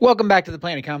Welcome back to the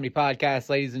Planet Comedy Podcast,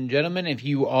 ladies and gentlemen. If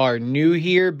you are new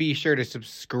here, be sure to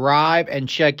subscribe and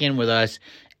check in with us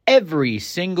every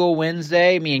single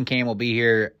Wednesday. Me and Cam will be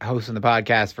here hosting the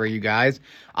podcast for you guys.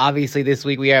 Obviously, this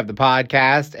week we have the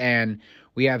podcast and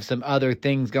we have some other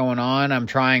things going on. I'm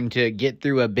trying to get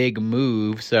through a big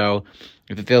move, so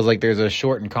if it feels like there's a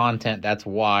shortened content, that's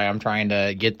why. I'm trying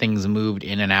to get things moved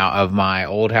in and out of my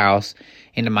old house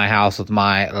into my house with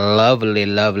my lovely,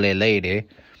 lovely lady.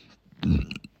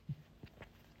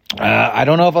 I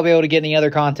don't know if I'll be able to get any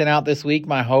other content out this week.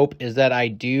 My hope is that I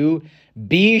do.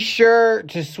 Be sure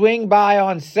to swing by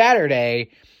on Saturday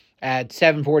at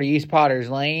 740 East Potters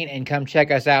Lane and come check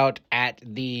us out at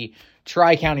the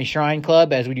Tri-County Shrine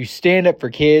Club as we do Stand Up for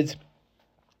Kids,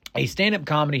 a stand-up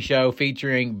comedy show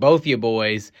featuring both you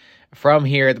boys from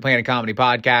here at the Planet Comedy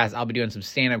Podcast. I'll be doing some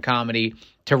stand-up comedy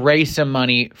to raise some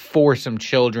money for some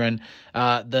children.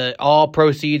 All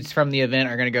proceeds from the event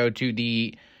are going to go to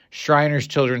the Shriners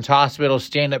Children's Hospital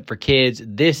Stand Up for Kids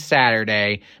this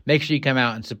Saturday. Make sure you come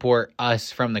out and support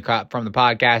us from the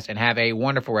podcast and have a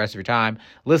wonderful rest of your time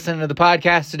listening to the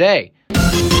podcast today.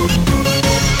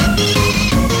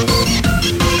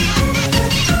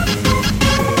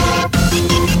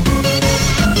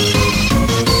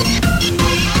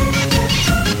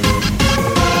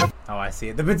 Oh, I see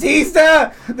it. The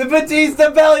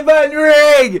Batista belly button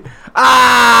ring!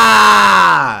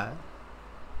 Ah!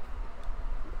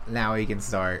 Now we can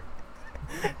start.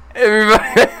 Everybody.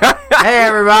 Hey,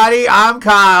 everybody. I'm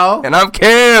Kyle. And I'm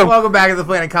Cam. Welcome back to the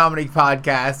Planet Comedy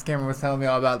Podcast. Cameron was telling me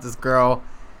all about this girl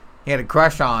he had a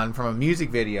crush on from a music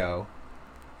video.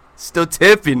 Still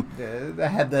tipping. That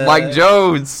had the Mike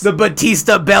Jones. The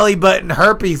Batista belly button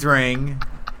herpes ring.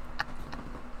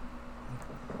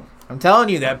 I'm telling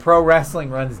you, that pro wrestling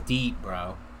runs deep,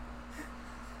 bro.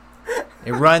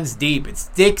 It runs deep. It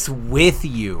sticks with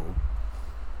you.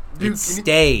 Dude, it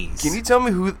stays. Can you tell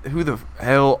me who the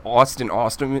hell Austin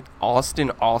Awesome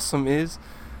is?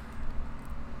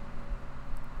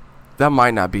 That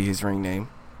might not be his ring name.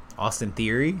 Austin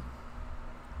Theory?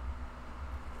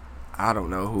 I don't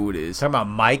know who it is. Talking about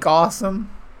Mike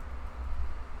Awesome?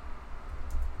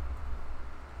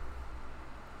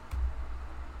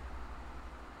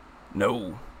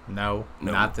 No,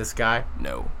 not this guy?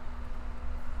 no.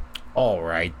 All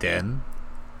right, then.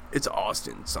 It's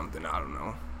Austin something. I don't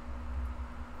know.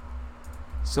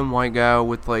 Some white guy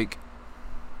with like.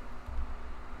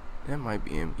 That might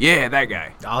be him. Yeah, that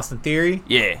guy. Austin Theory?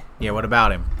 Yeah. Yeah, what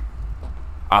about him?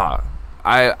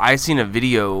 I seen a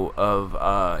video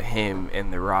of him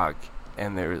and The Rock,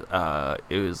 and there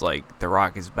it was like The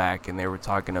Rock is back, and they were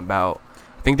talking about.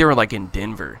 I think they were like in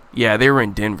Denver. Yeah, they were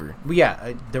in Denver. Well,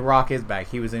 yeah, The Rock is back.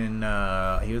 He was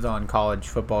on College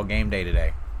Football Game Day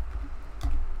today.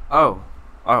 Oh,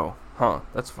 huh.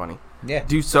 That's funny. Yeah.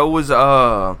 Dude, so was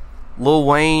Lil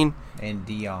Wayne and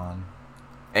Dion.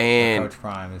 and Coach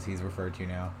Prime, as he's referred to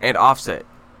now. and Offset.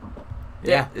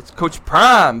 Yeah. It's Coach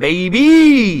Prime,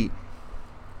 baby.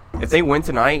 If they win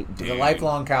tonight, dude. As a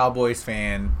lifelong Cowboys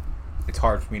fan, it's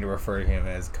hard for me to refer to him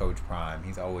as Coach Prime.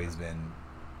 He's always been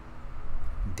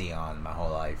Dion my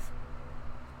whole life.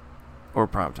 Or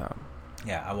Prime Time.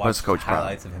 Yeah, I What's watched Coach Prime?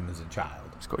 highlights of him as a child.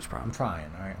 It's Coach Prime. I'm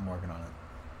trying, all right? I'm working on it.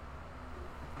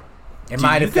 In Dude,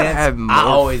 my you gotta defense, have more I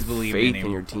always believed faith in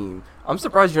him. your team. I'm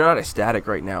surprised you're not ecstatic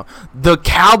right now. The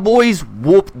Cowboys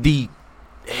whooped the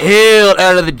hell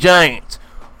out of the Giants.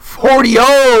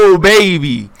 40-0,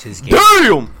 baby.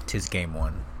 Damn. Tis game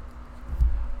one.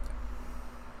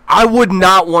 I would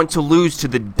not want to lose to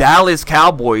the Dallas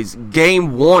Cowboys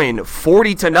game 1,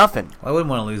 40-0. Well, I wouldn't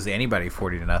want to lose to anybody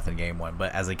 40-0 game one,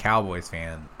 but as a Cowboys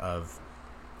fan of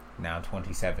now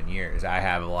 27 years, I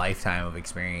have a lifetime of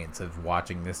experience of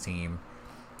watching this team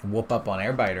whoop up on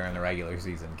everybody during the regular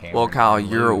season. Well, Kyle, and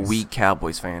you're a lose. weak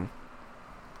Cowboys fan.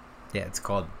 Yeah, it's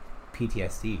called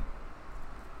PTSD.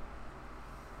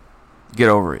 Get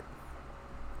over it.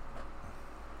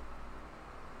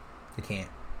 I can't.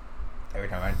 Every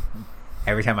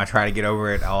time I try to get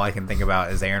over it, all I can think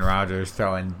about is Aaron Rodgers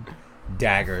throwing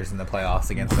daggers in the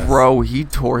playoffs against us. Bro, he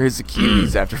tore his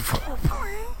Achilles after 4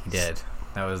 points. He did.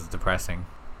 That was depressing.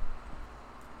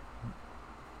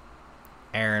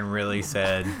 Aaron really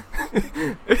said,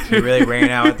 he really ran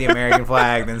out with the American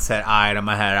flag, then said, all right, I'm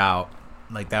going to head out.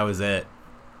 Like, that was it.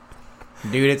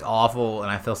 Dude, it's awful,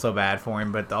 and I feel so bad for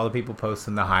him, but all the people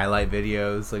posting the highlight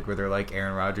videos, like, where they're like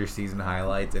Aaron Rodgers season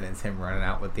highlights, and it's him running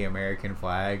out with the American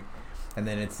flag, and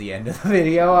then it's the end of the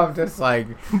video. I'm just like,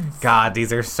 God,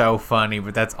 these are so funny,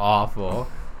 but that's awful.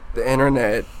 The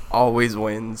internet always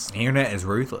wins. The internet is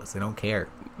ruthless. They don't care.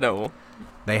 No.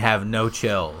 They have no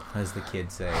chill, as the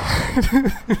kids say.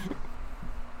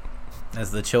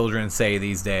 As the children say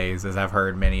these days, as I've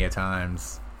heard many a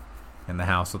times in the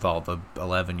house with all the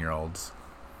 11-year-olds.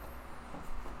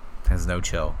 Has no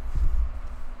chill.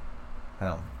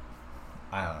 I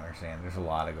don't understand. There's a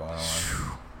lot of going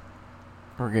on.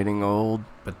 We're getting old.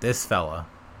 But this fella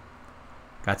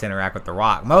got to interact with The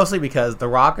Rock. Mostly because The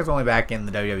Rock is only back in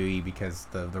the WWE because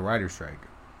the writer's strike.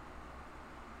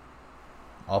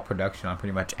 All production on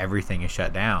pretty much everything is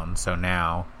shut down. So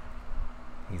now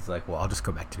he's like, well, I'll just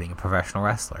go back to being a professional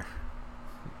wrestler.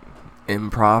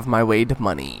 Improv my way to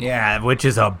money. Yeah, which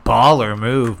is a baller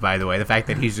move, by the way. The fact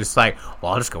that he's just like,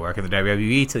 well, I'll just go work in the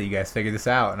WWE till you guys figure this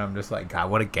out. And I'm just like, God,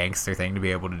 what a gangster thing to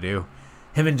be able to do.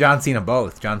 Him and John Cena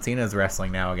both. John Cena's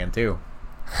wrestling now again, too.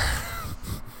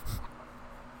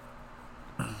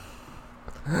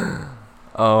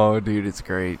 Oh, dude, it's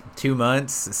great. 2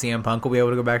 months, CM Punk will be able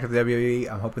to go back to the WWE.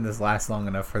 I'm hoping this lasts long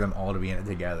enough for them all to be in it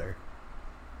together.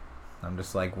 I'm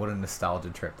just like, what a nostalgia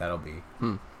trip that'll be.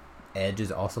 Edge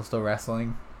is also still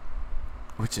wrestling.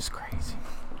 Which is crazy.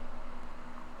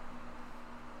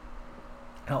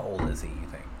 How old is he, you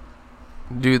think?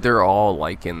 Dude, they're all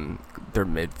like in their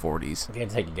mid-40s. If you had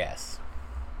to take a guess.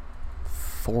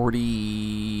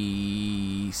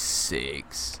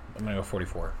 46. I'm going to go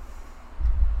 44.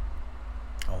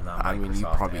 Oh, no. I mean,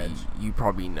 you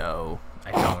probably know.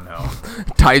 I don't know.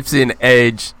 Types in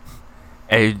Edge.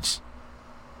 The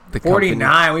 49.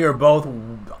 company. We were both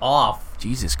off.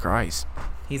 Jesus Christ.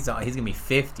 He's going to be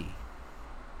 50.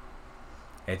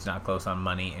 Edge not close on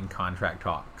money and contract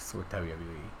talks with WWE.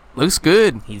 Looks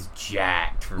good. He's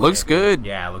jacked. Looks good.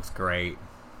 Yeah, looks great.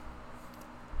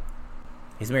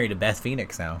 He's married to Beth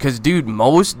Phoenix now. Because, dude,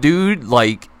 most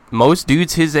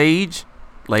dudes his age,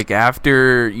 like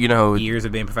after, years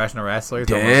of being professional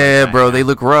wrestlers. Yeah, bro, they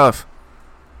look rough.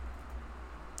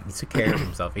 He took care of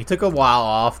himself. He took a while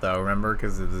off, though, remember,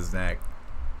 because of his neck.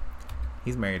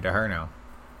 He's married to her now.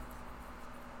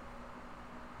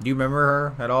 Do you remember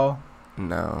her at all?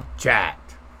 No.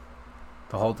 Jacked.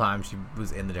 The whole time she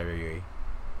was in the WWE.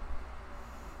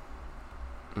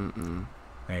 Mm-mm.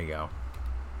 There you go.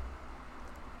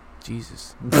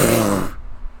 Jesus.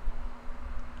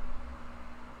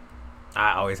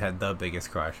 I always had the biggest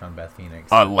crush on Beth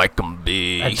Phoenix. I like them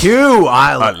big. I do.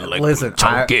 I like listen.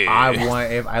 chunky.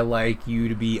 I like you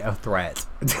to be a threat.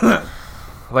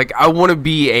 Like, I want to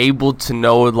be able to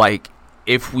know, like,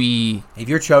 if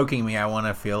you're choking me, I want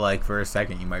to feel like for a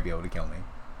second you might be able to kill me.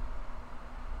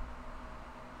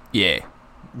 Yeah.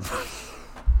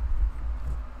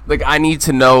 Like, I need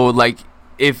to know, like,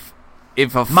 if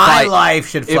my life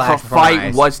should flash if a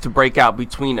fight was to break out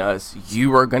between us,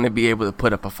 you are going to be able to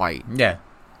put up a fight. Yeah.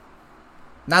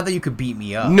 Not that you could beat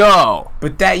me up. No.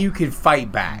 But that you could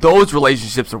fight back. Those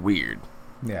relationships are weird.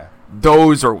 Yeah.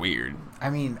 Those are weird. I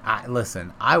mean,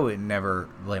 listen, I would never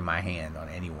lay my hand on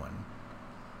anyone.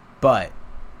 But,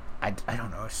 I don't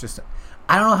know. It's just,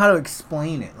 I don't know how to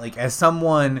explain it. Like, as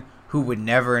someone who would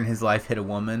never in his life hit a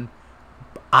woman,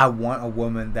 I want a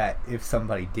woman that if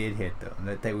somebody did hit them,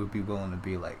 that they would be willing to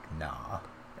be like, nah.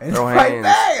 And fight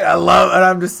back. And and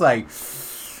I'm just like,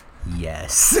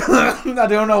 yes. I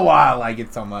don't know why I like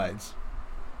it so much.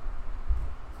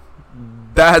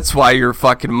 That's why your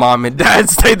fucking mom and dad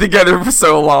stayed together for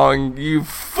so long, you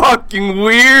fucking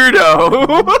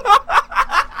weirdo.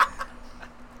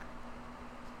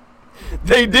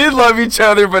 They did love each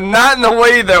other, but not in the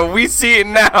way that we see it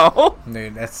now.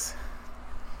 Dude, I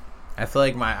feel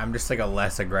like I'm just like a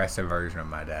less aggressive version of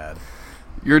my dad.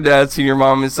 Your dad seen your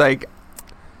mom is like,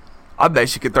 I bet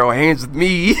she could throw hands with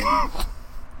me.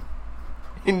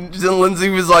 And then Lindsay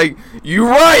was like, you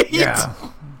right. Yeah.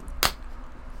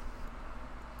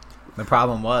 The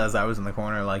problem was I was in the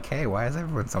corner like, hey, why is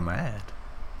everyone so mad?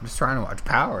 I'm just trying to watch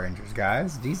Power Rangers,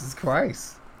 guys. Jesus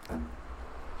Christ.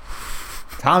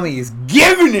 Tommy is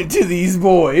giving it to these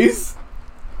boys.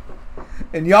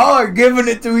 And y'all are giving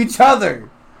it to each other.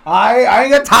 I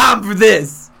ain't got time for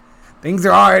this. Things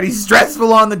are already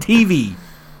stressful on the TV.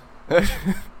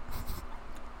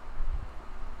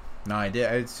 No, I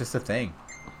did. It's just a thing.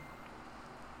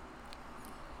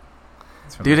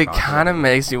 Dude, it kind of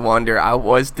makes me wonder. I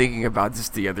was thinking about this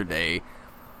the other day.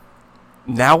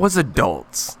 Now as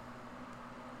adults,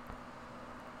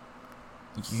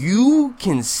 you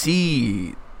can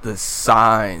see the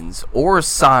signs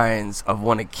of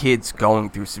when a kid's going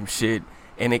through some shit.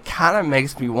 And it kind of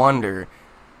makes me wonder,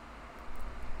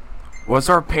 was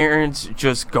our parents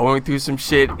just going through some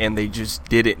shit and they just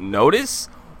didn't notice?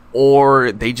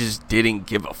 Or they just didn't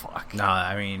give a fuck? No,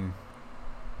 I mean,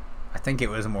 I think it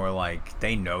was more like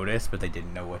they noticed, but they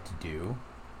didn't know what to do.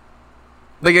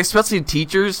 Like, especially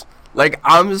teachers. Like,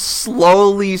 I'm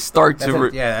slowly that's that's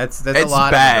a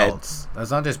lot bad. of adults.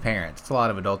 That's not just parents. It's a lot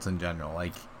of adults in general.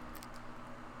 Like,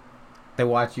 they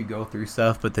watch you go through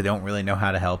stuff, but they don't really know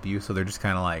how to help you, so they're just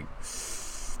kind of like...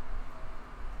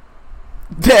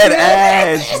 Dead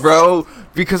ass, bro.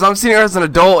 Because I'm sitting here as an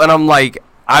adult, and I'm like,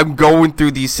 I'm going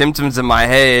through these symptoms in my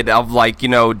head of, like, you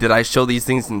know, did I show these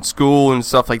things in school and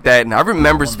stuff like that? And I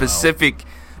remember specific...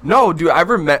 No, dude, I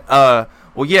remember...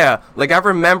 well, yeah, like, I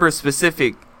remember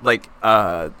specific... like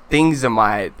things in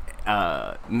my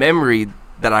memory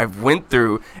that I've went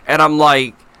through, and I'm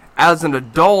like, as an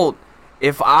adult,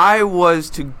 if I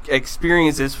was to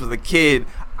experience this with a kid,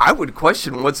 I would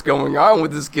question what's going on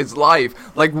with this kid's life.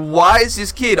 Like, why is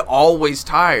this kid always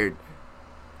tired?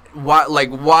 Why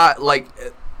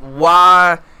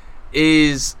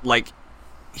is, like,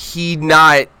 he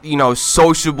not, you know,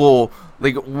 sociable?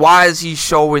 Like, why is he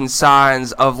showing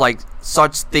signs of, like,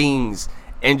 such things?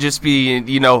 And just being,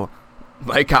 you know,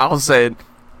 like Kyle said.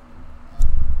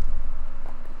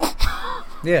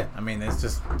 Yeah, I mean,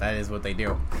 that is what they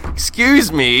do.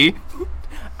 Excuse me.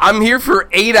 I'm here for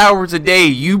 8 hours a day.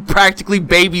 You practically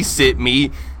babysit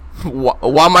me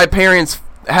while my parents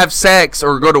have sex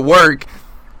or go to work.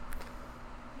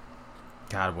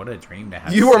 God, what a dream to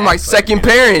have. You are my second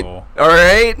parent. All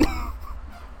right?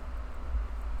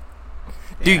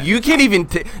 Dude, you can't even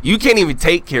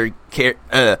take care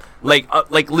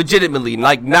like legitimately,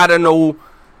 like, not a no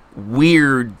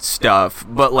weird stuff,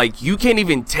 but like, you can't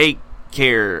even take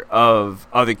care of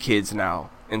other kids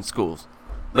now in schools.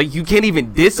 Like, you can't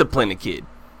even discipline a kid.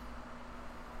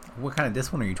 What kind of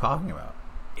discipline are you talking about?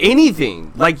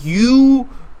 Anything. Like, you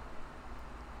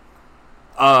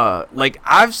like,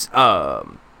 I've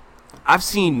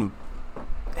seen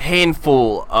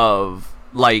handful of,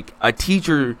 like, a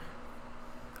teacher,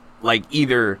 like,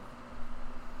 either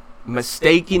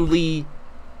mistakenly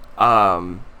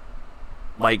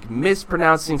like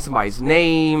mispronouncing somebody's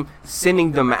name,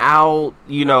 sending them out,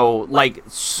 you know, like,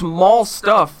 small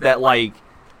stuff that, like,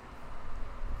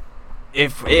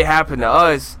 if it happened to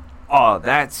us, oh,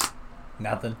 that's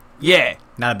nothing. Yeah,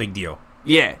 not a big deal.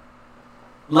 Yeah,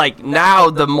 like,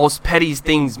 now the most petty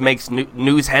things makes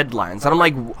news headlines, and I'm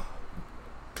like,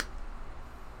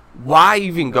 why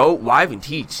even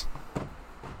teach?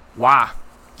 Why?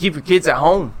 Keep your kids at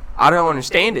home. I don't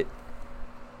understand it.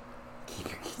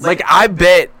 Like, I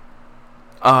bet.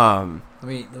 Let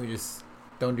me just,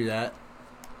 don't do that.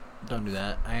 Don't do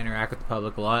that. I interact with the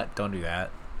public a lot. Don't do that.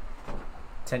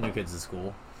 Send your kids to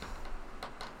school.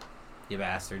 You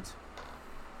bastards.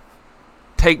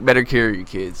 Take better care of your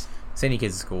kids. Send your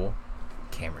kids to school.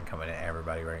 Cameron coming at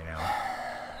everybody right now.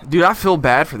 Dude, I feel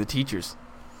bad for the teachers.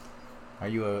 Are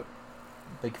you a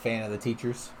big fan of the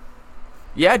teachers?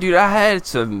 Yeah, dude, I had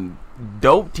some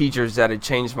dope teachers that had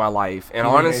changed my life, and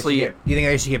honestly, do you think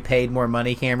I should get paid more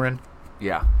money, Cameron?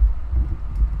 Yeah.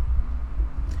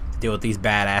 To deal with these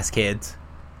badass kids.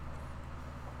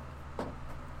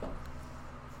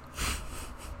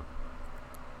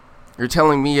 You're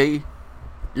telling me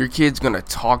your kid's gonna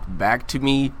talk back to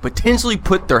me, potentially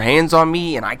put their hands on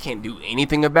me, and I can't do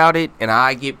anything about it, and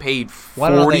I get paid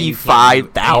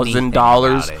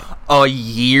 $45,000 a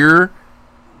year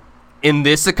in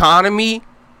this economy?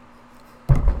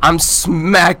 I'm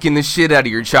smacking the shit out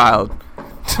of your child.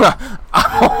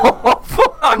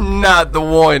 I'm not the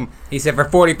one. He said, for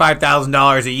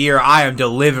 $45,000 a year, I am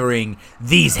delivering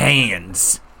these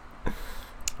hands.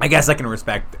 I guess I can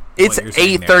respect it. It's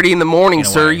 8:30 in the morning,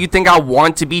 sir. You think I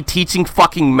want to be teaching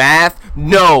fucking math?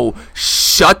 No.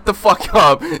 Shut the fuck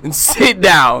up and sit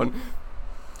down.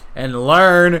 And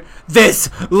learn this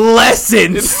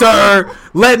lesson, sir.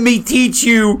 Let me teach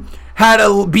you how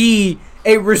to be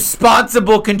a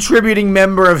responsible contributing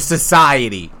member of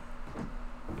society.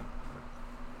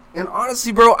 And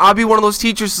honestly, bro, I'll be one of those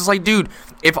teachers that's like, dude,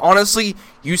 if honestly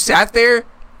you sat there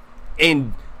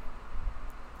and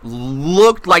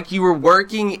looked like you were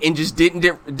working and just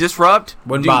didn't disrupt,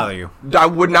 wouldn't bother you. I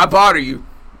would not bother you.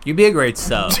 You'd be a great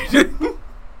sub.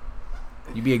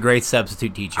 You'd be a great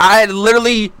substitute teacher. I'd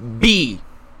literally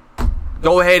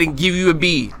go ahead and give you a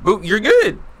B. You're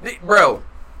good, bro.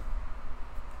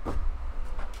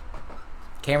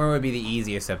 Cameron would be the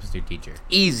easiest substitute teacher.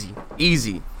 Easy.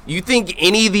 You think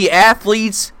any of the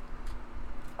athletes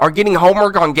are getting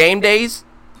homework on game days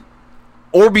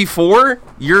or before?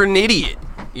 You're an idiot.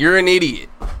 In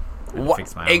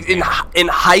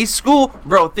high school,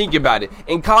 bro, think about it.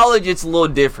 In college, it's a little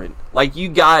different. Like, you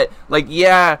got, like,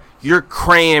 yeah, you're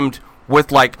crammed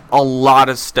with, like, a lot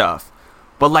of stuff.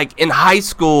 But, like, in high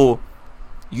school,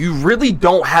 you really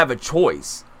don't have a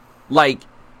choice. Like,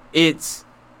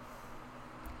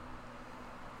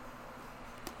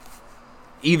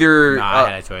 either. No, I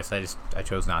had a choice. I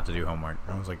chose not to do homework.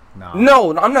 I was like, no.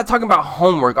 No, I'm not talking about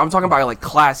homework. I'm talking about like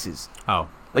classes. Oh.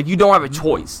 Like you don't have a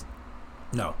choice.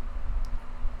 No.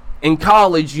 In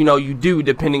college, you do,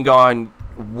 depending on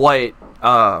what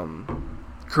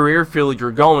career field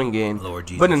you're going in. Lord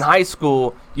Jesus. But in high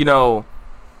school, I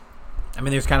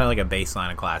mean, there's kind of like a baseline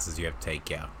of classes you have to take,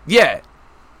 yeah. Yeah.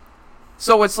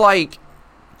 So it's like,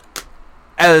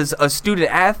 as a student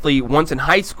athlete, once in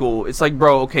high school, it's like,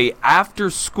 bro, okay, after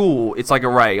school, it's like,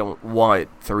 all right, what,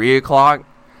 3 o'clock?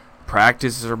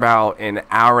 Practice is about an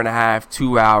hour and a half,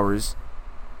 2 hours.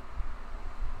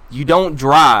 You don't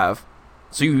drive.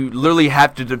 So you literally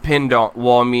have to depending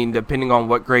on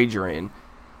what grade you're in.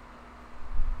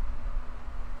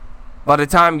 By the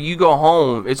time you go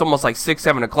home, it's almost like 6,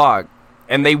 7 o'clock.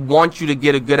 And they want you to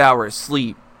get a good hour of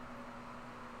sleep.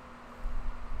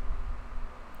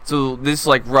 So this is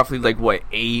like roughly like what,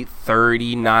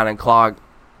 8:30, 9 o'clock.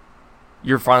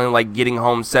 You're finally like getting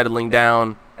home, settling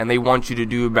down. And they want you to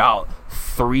do about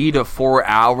 3 to 4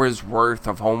 hours worth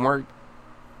of homework.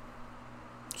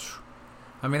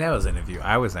 I mean, that was an interview.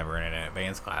 I was never in an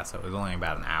advanced class, so it was only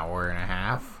about an hour and a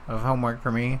half of homework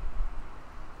for me.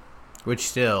 Which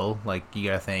still, like, you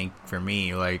gotta think, for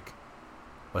me, like,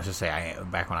 let's just say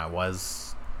back when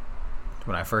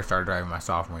I first started driving my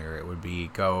sophomore year, it would be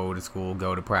go to school,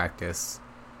 go to practice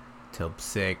till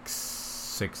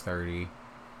 6:30,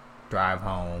 drive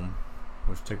home,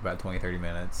 which took about 20-30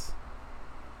 minutes,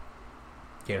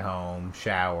 get home,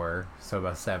 shower, so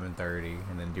about 7:30,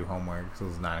 and then do homework, so it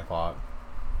was 9 o'clock.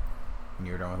 When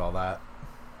you were done with all that.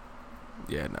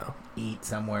 Yeah, no. Eat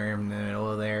somewhere in the middle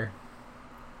of there.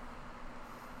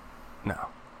 No.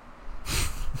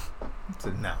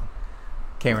 So no.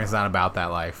 Cameron's not about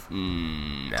that life.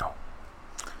 No.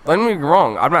 Don't get me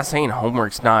wrong. I'm not saying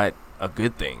homework's not a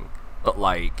good thing, but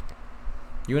like.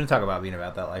 You want to talk about being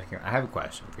about that life, Cameron? I have a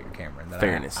question for you, Cameron. That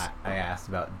Fairness. I asked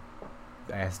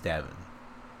Devin.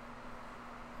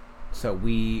 So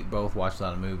we both watch a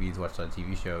lot of movies, watch a lot of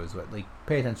TV shows, but like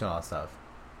pay attention to all that stuff.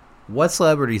 What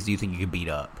celebrities do you think you could beat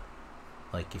up?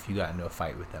 Like if you got into a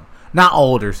fight with them. Not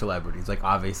older celebrities, like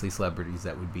obviously celebrities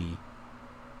that would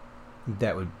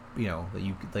that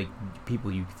you could, like, people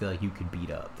you feel like you could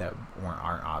beat up that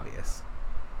aren't obvious.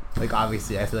 Like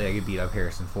obviously I feel like I could beat up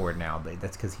Harrison Ford now, but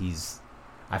that's because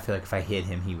I feel like if I hit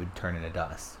him he would turn into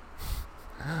dust.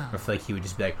 I feel like he would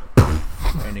just be like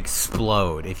and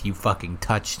explode if you fucking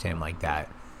touched him like that.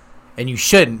 And you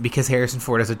shouldn't, because Harrison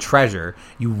Ford is a treasure,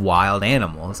 you wild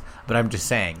animals. But I'm just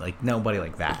saying, like, nobody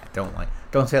like that. Don't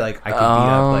say like I could beat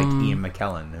up like Ian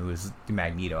McKellen, who was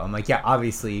Magneto. I'm like, yeah,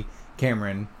 obviously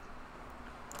Cameron,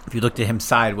 if you looked at him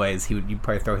sideways, you'd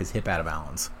probably throw his hip out of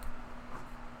balance.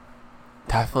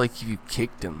 I feel like if you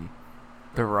kicked him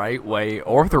the right way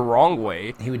or the wrong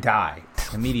way, he would die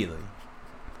immediately.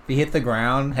 If he hit the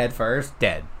ground head first,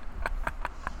 dead.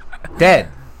 Dead.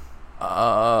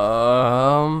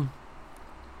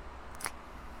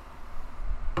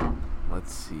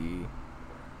 Let's see.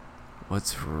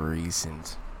 What's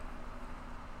recent?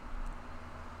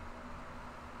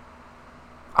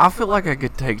 I feel like I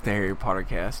could take the Harry Potter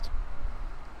cast.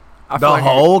 The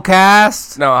whole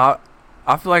cast? No,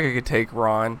 I feel like I could take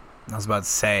Ron. I was about to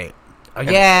say. And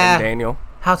Daniel.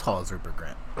 How tall is Rupert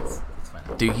Grint?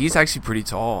 Dude, he's actually pretty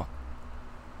tall.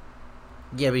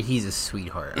 Yeah, but he's a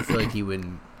sweetheart. I feel like he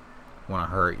wouldn't want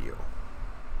to hurt you.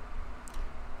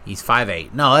 He's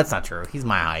 5'8". No, that's not true. He's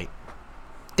my height.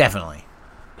 Definitely.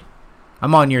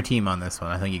 I'm on your team on this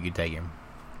one. I think you could take him.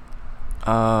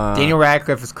 Daniel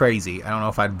Radcliffe is crazy. I don't know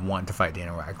if I'd want to fight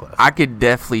Daniel Radcliffe. I could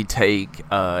definitely take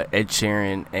Ed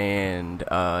Sheeran and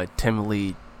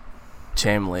Timothy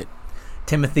Chalamet.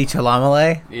 Timothy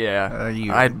Chalamet? Yeah.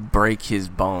 I'd break his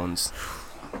bones.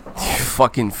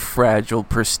 Fucking fragile,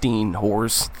 pristine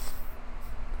horse.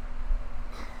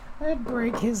 I'd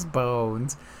break his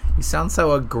bones. You sound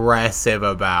so aggressive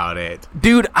about it.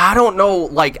 Dude, I don't know.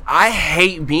 Like, I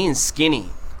hate being skinny.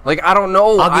 Like, I don't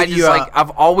know. I've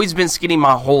always been skinny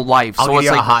my whole life. I'll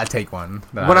give you a hot take one.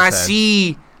 When I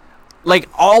see, like,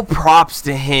 all props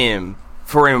to him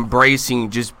for embracing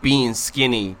just being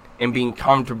skinny and being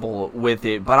comfortable with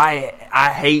it. But I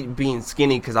hate being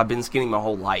skinny because I've been skinny my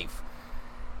whole life.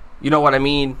 You know what I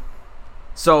mean?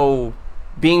 So,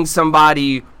 being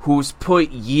somebody who's put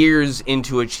years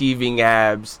into achieving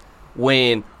abs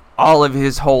when all of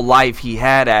his whole life he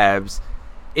had abs,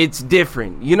 it's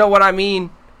different. You know what I mean?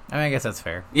 I guess that's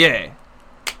fair. Yeah.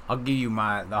 I'll give you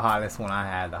the hottest one I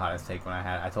had, the hottest take one I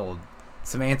had. I told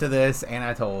Samantha this, and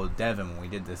I told Devin when we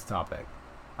did this topic.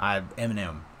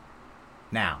 Eminem.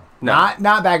 Now. No.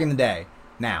 Not back in the day.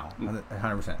 Now.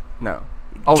 100%. No.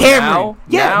 Oh, Cameron.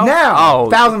 Now. Oh,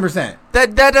 1,000%.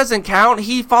 That doesn't count.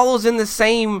 He follows in the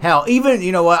same. Hell, even,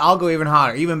 you know what? I'll go even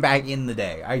hotter. Even back in the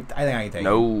day. I think I can take it.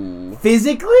 No.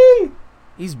 Physically?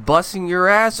 He's busting your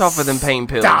ass off of them pain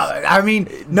pills. Stop. I mean,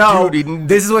 no. Dude,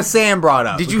 this is what Sam brought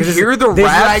up. Did you hear the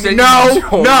raps?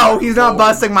 No, he's not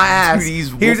busting my ass.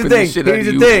 Dude, Here's the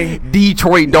thing.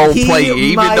 Detroit don't play it,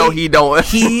 even though he don't.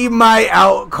 He might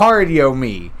out cardio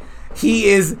me.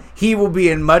 He will be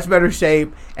in much better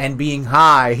shape, and being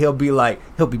high, he'll be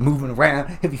moving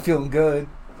around, he'll be feeling good.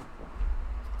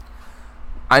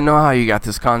 I know how you got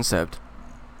this concept.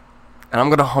 And I'm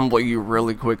going to humble you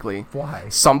really quickly. Why?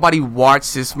 Somebody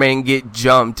watched this man get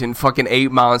jumped in fucking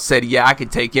 8 Mile and said, yeah, I could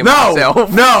take him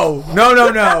myself. No.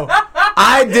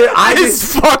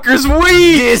 This fucker's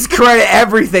weak. Discredit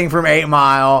everything from 8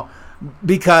 Mile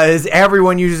because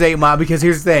everyone uses 8 Mile. Because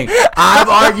here's the thing. I've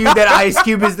argued that Ice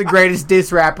Cube is the greatest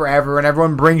diss rapper ever, and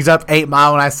everyone brings up 8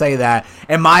 Mile when I say that.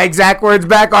 And my exact words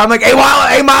back are, I'm like, 8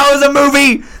 Mile is a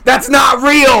movie. That's not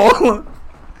real.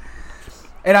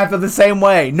 And I feel the same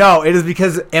way. No, it is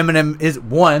because Eminem is,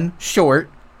 one, short.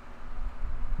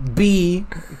 B,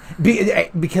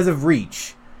 because of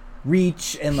reach.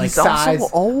 Reach and, like, He's size.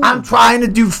 also old. I'm trying to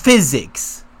do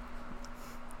physics.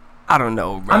 I don't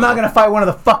know, bro. I'm not going to fight one of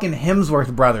the fucking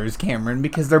Hemsworth brothers, Cameron,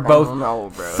 because they're both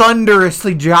bro.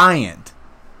 thunderously giant.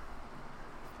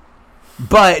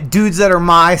 But dudes that are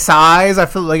my size, I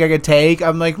feel like I could take.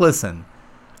 I'm like, listen,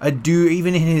 a dude,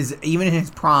 even in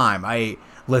his prime,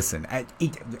 Listen,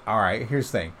 all right, here's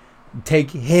the thing. Take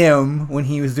him when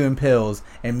he was doing pills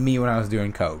and me when I was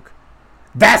doing coke.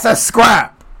 That's a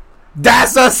scrap.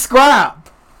 That's a scrap.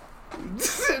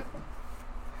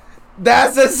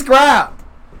 That's a scrap.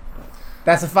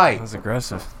 That's a fight. That's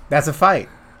aggressive. That's a fight.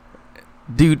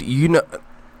 Dude, you know.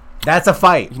 That's a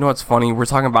fight. You know what's funny? We're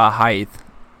talking about height.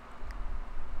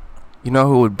 You know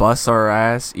who would bust our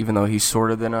ass even though he's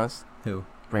shorter than us? Who?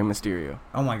 Rey Mysterio.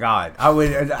 Oh my God. I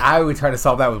would try to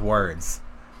solve that with words.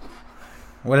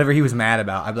 Whatever he was mad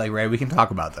about, I'd be like, Ray, we can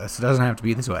talk about this. It doesn't have to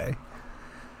be this way.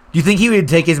 Do you think he would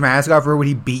take his mask off, or would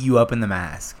he beat you up in the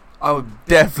mask? I would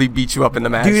definitely beat you up in the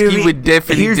mask. Dude, he would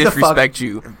definitely disrespect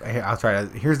you. I'll try to.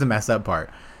 Here's the messed up part.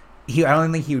 I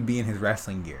don't think he would be in his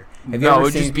wrestling gear. It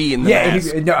would just be in the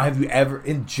mask. Have you ever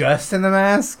just in the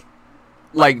mask?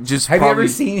 Like just. Have you ever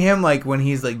seen him like when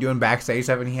he's like doing backstage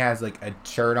stuff and he has like a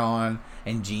shirt on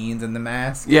and jeans and the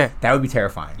mask? Yeah, that would be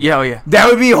terrifying. Yeah, oh yeah, that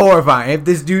would be horrifying if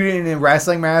this dude in a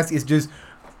wrestling mask is just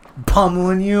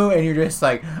pummeling you and you're just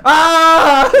like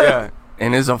ah. Yeah,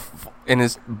 and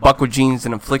his buckle jeans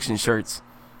and affliction shirts.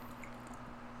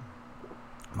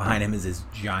 Behind him is his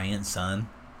giant son.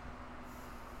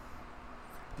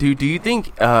 Dude, do you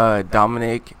think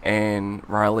Dominic and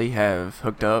Riley have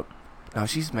hooked up? No,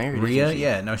 she's married. Rhea?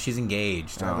 Yeah, no, she's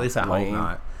engaged. At least I hope lame.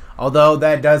 not. Although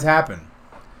that does happen.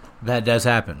 That does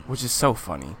happen. Which is so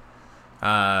funny.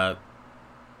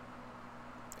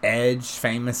 Edge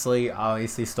famously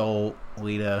obviously stole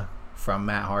Lita from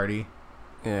Matt Hardy.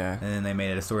 Yeah. And then they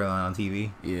made it a storyline on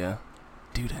TV. Yeah.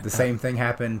 Dude, the same thing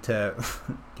happened to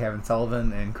Kevin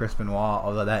Sullivan and Chris Benoit,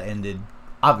 although that ended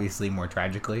obviously more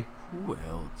tragically. Who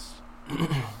else?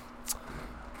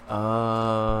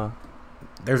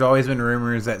 There's always been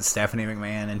rumors that Stephanie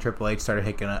McMahon and Triple H started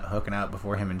hooking up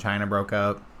before him and China broke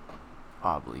up.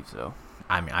 I believe so.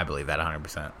 I mean, I believe that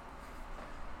 100%.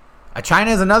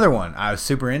 China is another one I was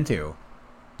super into.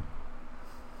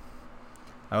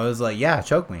 I was like, yeah,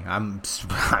 choke me. I'm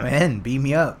in. Beat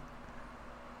me up.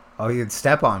 Oh, you'd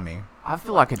step on me. I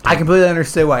feel like I completely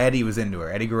understood why Eddie was into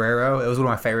her. Eddie Guerrero. It was one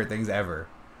of my favorite things ever.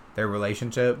 Their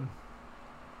relationship.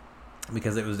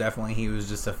 Because it was definitely, he was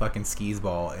just a fucking skis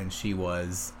ball and she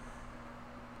was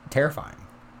terrifying.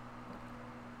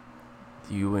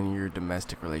 You and your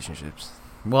domestic relationships.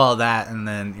 Well, that and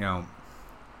then,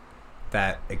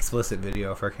 that explicit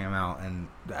of her came out and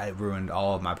it ruined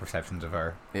all of my perceptions of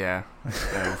her. Yeah.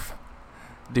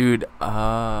 Dude,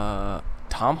 Tom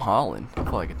Holland. I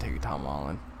feel like I could take Tom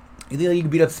Holland. You think you can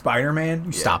beat up Spider-Man?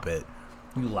 You stop it.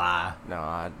 You lie.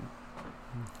 No,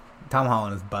 Tom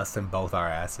Holland is busting both our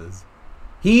asses.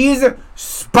 He's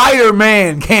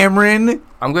Spider-Man, Cameron.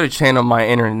 I'm going to channel my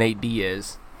inner Nate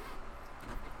Diaz.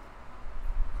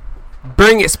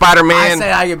 Bring it, Spider-Man. I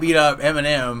said I could beat up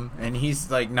Eminem, and he's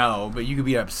like, no, but you could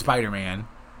beat up Spider-Man.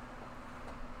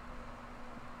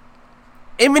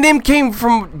 Eminem came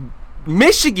from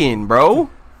Michigan, bro.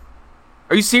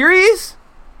 Are you serious?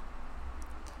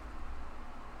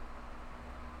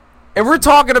 And we're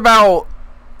talking about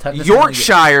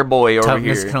Yorkshire boy over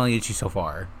here. Toughness can only get you so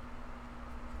far.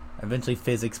 Eventually,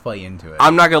 physics play into it.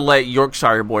 I'm not going to let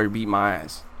Yorkshire boy beat my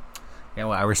ass. Yeah,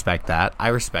 well, I respect that.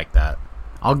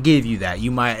 I'll give you that.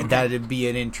 That'd be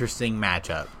an interesting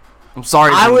matchup. I'm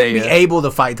sorry, I wouldn't be Zendaya. able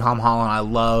to fight Tom Holland. I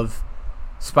love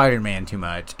Spider-Man too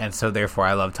much, and so therefore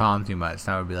I love Tom too much. And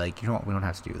I would be like, you know what? We don't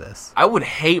have to do this. I would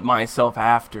hate myself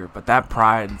after, but that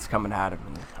pride is coming out of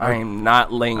me. I am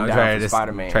not laying down for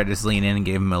Spider-Man. Try to just lean in and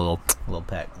give him a little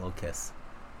peck, a little kiss.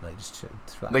 Like, just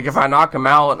relax. Like, if I knock him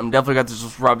out, I'm definitely got to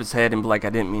just rub his head and be like, I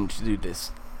didn't mean to do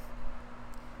this.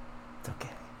 It's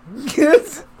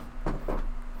okay.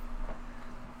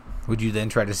 Would you then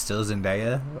try to steal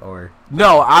Zendaya, or?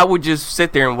 No, I would just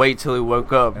sit there and wait till he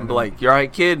woke up and be like, you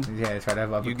alright, kid? Yeah, try to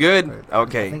have You good?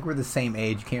 Okay. I think we're the same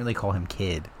age. You can't really call him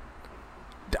kid.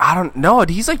 I don't know.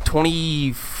 He's like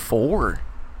 24.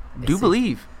 Do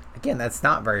believe. Again, that's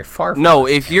not very far from No,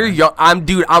 us, if you're man. young,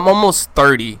 I'm almost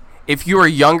 30. If you are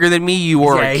younger than me, you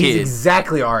are a kid. He's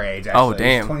exactly our age, actually. Oh,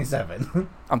 damn. He's 27.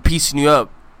 I'm piecing you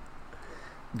up,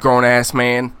 grown ass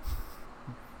man.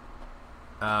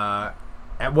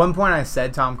 At one point I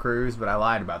said Tom Cruise, but I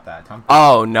lied about that. Tom Cruise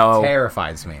Oh no,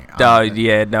 terrifies me.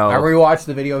 yeah, no. I rewatched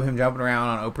the video of him jumping around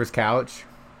on Oprah's couch.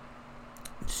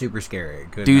 Super scary.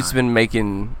 Good Dude's night. been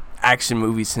making action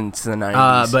movies since the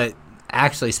 90s. But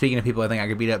actually, speaking of people I think I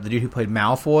could beat up, the dude who played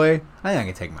Malfoy, I think I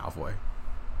could take Malfoy.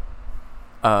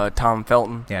 Tom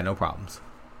Felton. Yeah, no problems.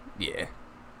 Yeah.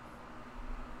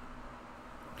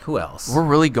 Who else? We're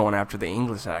really going after the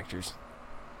English actors.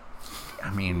 I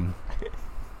mean,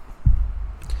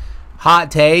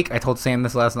 hot take. I told Sam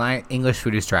this last night. English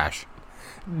food is trash.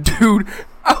 Dude,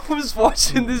 I was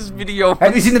watching this video.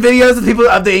 Have you seen the videos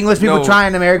of the English people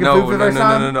trying American food for the first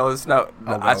time? No, it's not.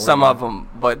 Oh, Some of them,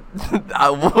 but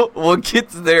we'll get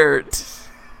to there.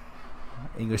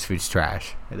 English food's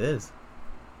trash. It is.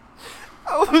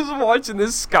 I was watching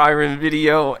this Skyrim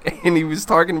video, and he was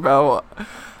talking about,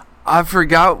 I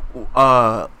forgot,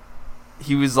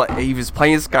 he was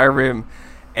playing Skyrim,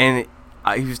 and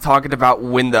he was talking about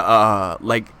when the,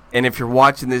 and if you're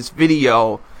watching this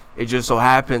video, it just so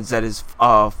happens that it's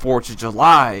 4th of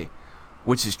July,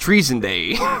 which is Treason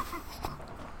Day.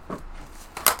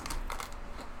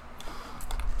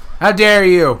 How dare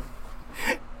you?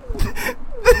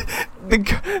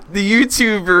 The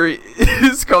YouTuber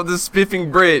is called the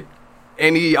Spiffing Brit,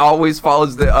 and he always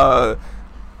follows the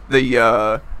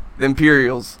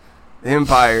Imperials, the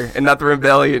Empire, and not the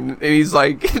Rebellion. And he's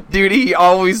like, dude, he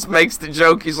always makes the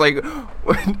joke. He's like,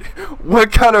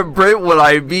 what kind of Brit would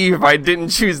I be if I didn't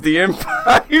choose the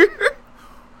Empire?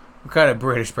 What kind of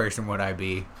British person would I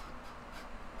be?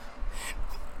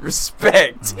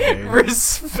 Respect. Okay.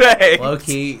 Respect. Low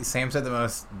key, Sam said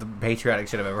the patriotic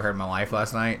shit I've ever heard in my life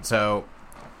last night. So,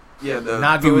 Yeah, the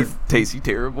Not good food with- tasty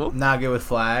terrible. not good with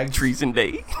flags. Treason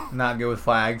Day. Not good with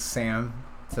flags, Sam.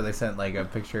 So they sent like a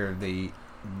picture of the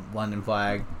London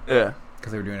flag Yeah.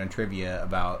 because they were doing a trivia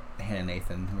about Hannah and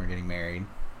Nathan who were getting married.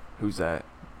 Who's that?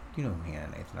 You know who Hannah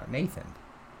and Nathan are. Nathan.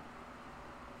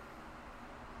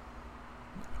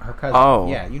 Her cousin. Oh.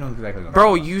 Yeah, you know exactly what I'm Bro,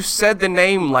 talking about. you said the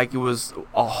name like it was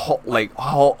a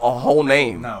whole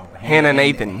name. No, Hannah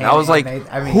Nathan. Hannah I was like, Nathan-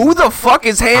 I mean- who the fuck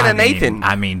is Hannah Nathan?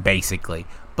 I mean, basically.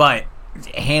 But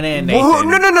Hannah and Whoa,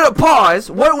 Nathan... no, pause.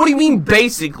 What do you mean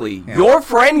basically? Yeah. Your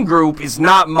friend group is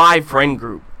not my friend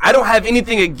group. I don't have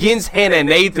anything against Hannah and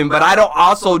Nathan, but I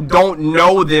don't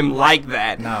know them like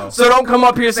that. No. So don't come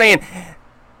up here saying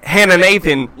Hannah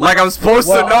Nathan like I'm supposed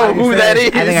to know I who said that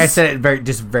it- is. I think I said it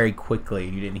very quickly.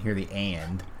 You didn't hear the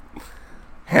and.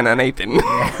 Hannah Nathan.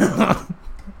 I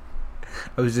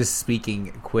was just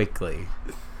speaking quickly.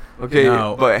 Okay,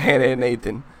 No. but Hannah and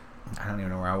Nathan. I don't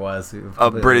even know where I was. A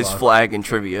British flag and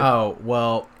trivia. Oh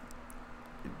well,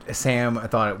 Sam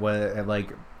thought it was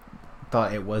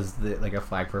like a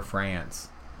flag for France,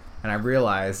 and I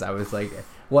realized I was like,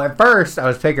 well, at first I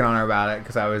was picking on her about it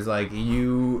because I was like,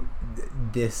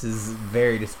 this is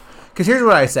very because here's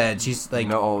what I said. She's like,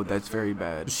 No, that's very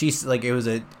bad. she's like, it was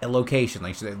a location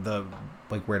like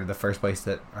where the first place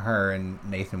that her and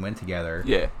Nathan went together.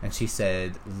 Yeah. And she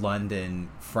said London,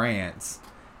 France.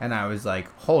 And I was like,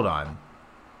 hold on.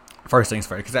 First things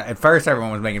first. Because at first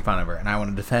everyone was making fun of her. And I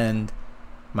want to defend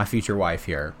my future wife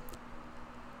here.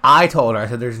 I told her, I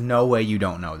said, there's no way you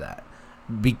don't know that.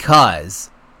 Because,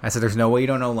 I said, there's no way you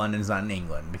don't know London's not in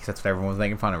England. Because that's what everyone was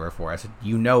making fun of her for. I said,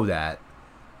 you know that.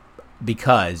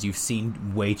 Because you've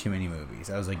seen way too many movies.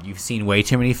 I was like, you've seen way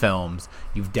too many films.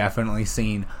 You've definitely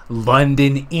seen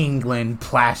London, England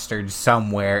plastered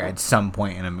somewhere at some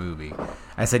point in a movie.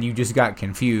 I said, you just got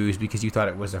confused because you thought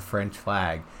it was a French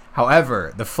flag.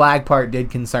 However, the flag part did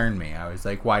concern me. I was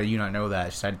like, why do you not know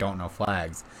that? She said, I don't know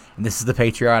flags. And this is the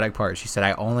patriotic part. She said,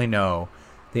 I only know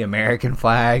the American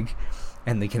flag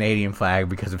and the Canadian flag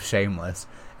because of Shameless.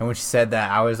 And when she said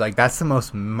that, I was like, that's the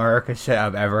most America shit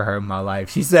I've ever heard in my life.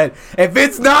 She said, if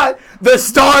it's not the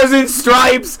Stars and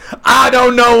Stripes, I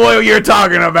don't know what you're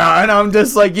talking about. And I'm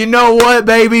just like, you know what,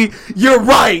 baby? You're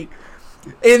right.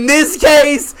 In this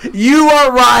case, you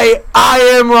are right. I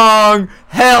am wrong.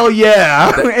 Hell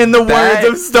yeah. In the words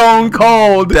of Stone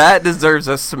Cold. That deserves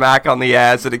a smack on the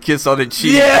ass and a kiss on the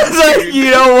cheek. Yeah, it's like, you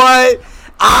know what?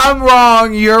 I'm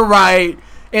wrong. You're right.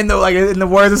 In the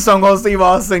words of Stone Cold Steve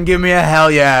Austin, give me a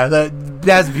hell yeah.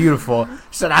 That's beautiful.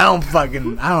 She said, I don't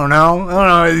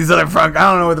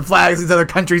know what the flags these other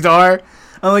countries are.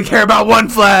 I only care about one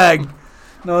flag.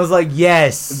 And I was like,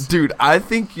 yes. Dude, I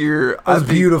think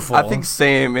beautiful. I think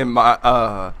Sam and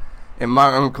my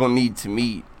uncle need to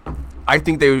meet. I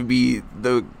think they would be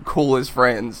the coolest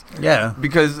friends. Yeah.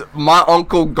 Because my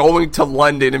uncle going to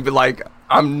London and be like,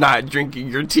 I'm not drinking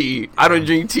your tea. I don't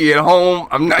drink tea at home.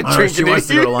 I'm not drinking it. She wants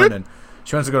to go to London.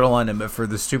 She wants to go to London, but for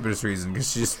the stupidest reason,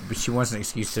 because she wants an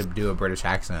excuse to do a British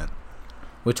accent,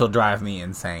 which will drive me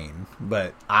insane.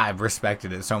 But I've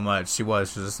respected it so much. She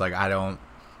was just like, I don't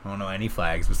know any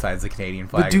flags besides the Canadian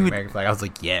flag and the American flag. I was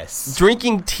like, yes.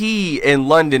 Drinking tea in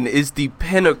London is the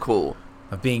pinnacle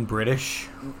of being British.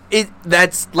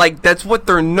 That's what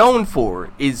they're known for.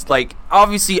 Is like,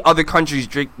 obviously other countries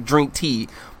drink tea,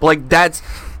 but like that's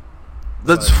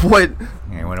what.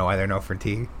 You wanna know why they're known for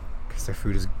tea? Because their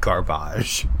food is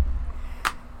garbage.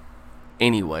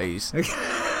 Anyways,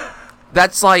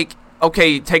 that's like,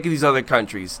 okay, take these other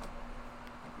countries.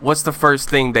 What's the first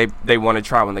thing they want to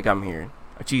try when they come here?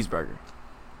 A cheeseburger.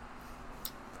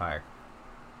 Fire.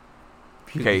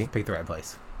 Okay. Pick the right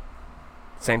place.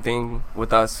 Same thing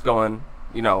with us going,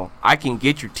 I can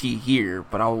get your tea here,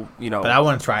 but But I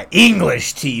want to try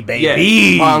English tea, baby.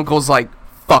 Yeah, my uncle's like,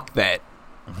 fuck that.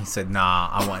 He said, nah,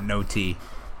 I want no tea.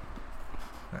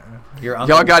 Your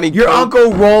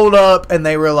uncle rolled up and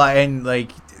they were like,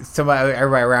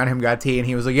 everybody around him got tea and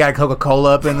he was like, you got a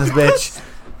Coca-Cola up in this bitch?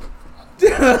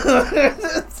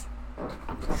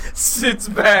 Sits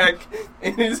back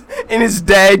in his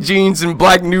dad jeans and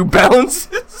black New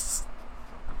Balances.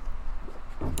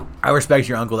 I respect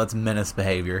your uncle. That's menace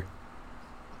behavior.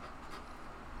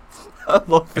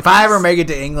 If I ever make it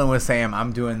to England with Sam,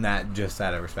 I'm doing that just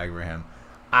out of respect for him.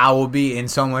 I will be in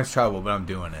so much trouble, but I'm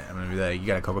doing it. I'm gonna be like, you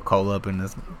got a Coca-Cola up in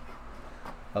this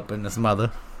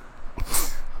mother.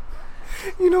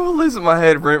 You know what lives in my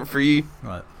head rent free?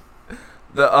 What?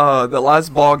 The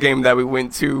last ball game that we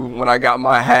went to when I got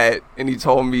my hat, and he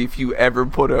told me if you ever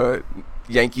put a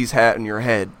Yankees hat on your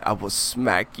head, I will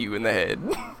smack you in the head.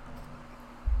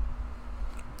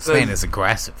 This man is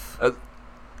aggressive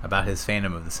about his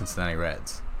fandom of the Cincinnati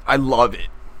Reds. I love it.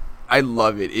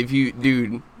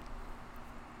 Dude,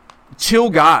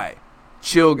 chill guy.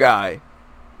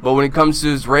 But when it comes to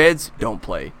his Reds, don't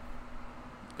play.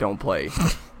 Don't.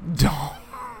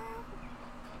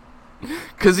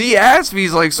 Because he asked me,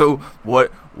 he's like, so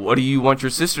what do you want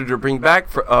your sister to bring back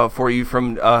for you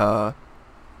from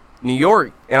New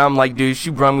York? And I'm like, dude, she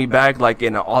brought me back like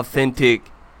an authentic,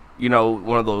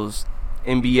 one of those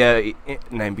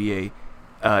MLB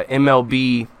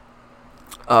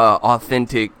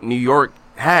authentic New York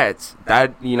hats.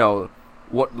 That,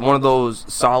 one of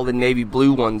those solid navy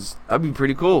blue ones, that'd be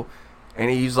pretty cool.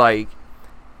 And he's like,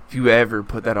 if you ever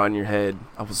put that on your head,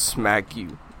 I will smack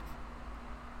you.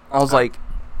 I was like,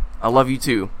 I love you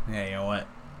too. Yeah, you know what?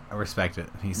 I respect it.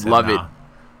 He said, love it.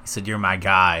 He said, you're my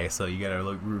guy, so you gotta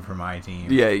root for my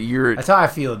team. Yeah, that's how I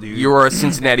feel, dude. You're a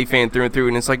Cincinnati fan through and through,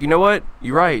 and it's like, you know what?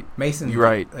 You're right. Mason, you're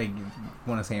right. Like,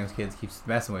 one of Sam's kids keeps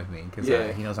messing with me because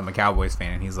he knows I'm a Cowboys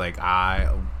fan, and he's like,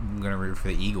 I'm gonna root for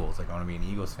the Eagles. Like, I want to be an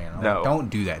Eagles fan. I'm like, don't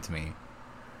do that to me.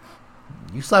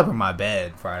 You slept in my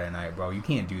bed Friday night, bro. You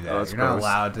can't do that. You're not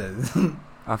allowed to.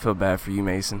 I feel bad for you,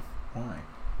 Mason. Why?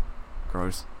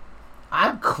 Gross.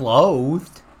 I'm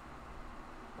clothed.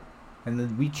 And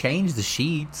then we changed the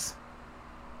sheets.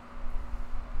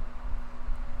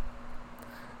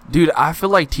 Dude, I feel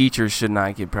like teachers should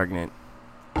not get pregnant.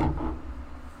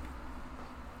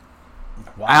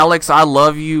 Why? Alex, I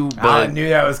love you, but I knew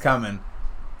that was coming.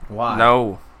 Why?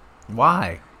 No.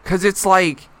 Why? Because it's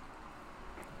like,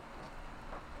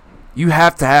 you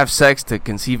have to have sex to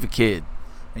conceive a kid.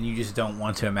 And you just don't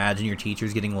want to imagine your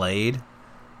teachers getting laid?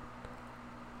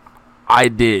 I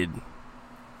did.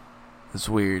 It's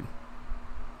weird.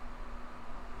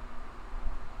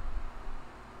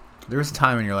 There was a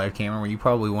time in your life, Cameron, where you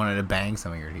probably wanted to bang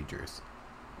some of your teachers.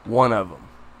 One of them.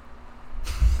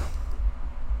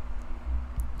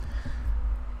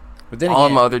 But then all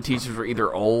again, my other teachers were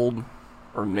either old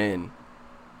or men.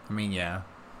 I mean, yeah.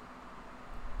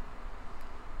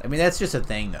 I mean, that's just a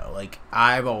thing, though. Like,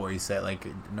 I've always said, like,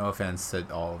 no offense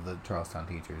to all of the Charlestown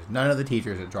teachers. None of the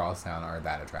teachers at Charlestown are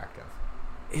that attractive.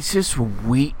 It's just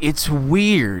it's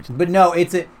weird. But no,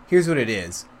 here's what it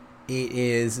is. It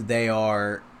is, they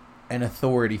are an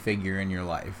authority figure in your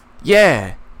life.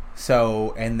 Yeah.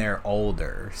 So, and they're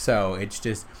older. So, it's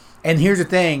just, and here's the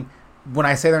thing. When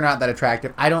I say they're not that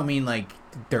attractive, I don't mean, like,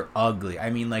 they're ugly. I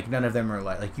mean, like, none of them are,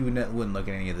 like you wouldn't look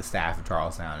at any of the staff of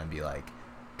Charlestown and be like,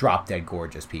 drop dead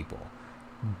gorgeous people.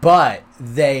 But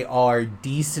they are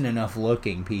decent enough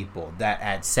looking people that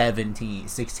at 16,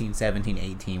 17,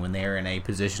 18, when they're in a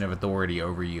position of authority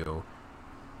over you,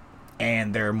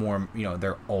 and they're more,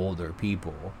 they're older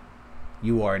people,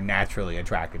 you are naturally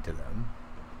attracted to them.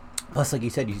 Plus, like you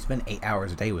said, you spend 8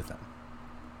 hours a day with them.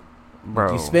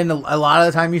 Bro. You spend a lot of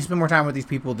the time, you spend more time with these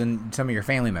people than some of your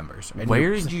family members. And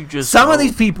Where did you just Some go? of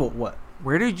these people, what?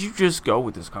 Where did you just go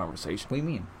with this conversation? What do you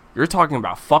mean? You're talking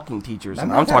about fucking teachers,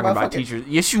 and I'm talking about fucking teachers.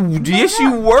 Yes, you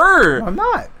were. No, I'm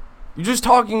not. You're just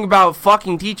talking about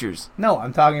fucking teachers. No,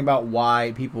 I'm talking about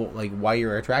why people, like, why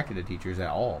you're attracted to teachers at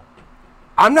all.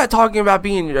 I'm not talking about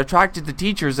being attracted to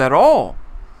teachers at all.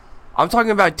 I'm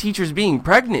talking about teachers being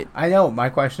pregnant. I know. My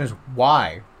question is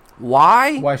why?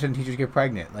 Why? Why shouldn't teachers get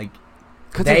pregnant? Like,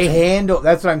 'Cause they handle.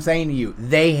 That's what I'm saying to you.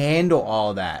 They handle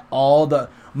all that.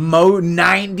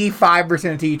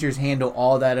 95% of teachers handle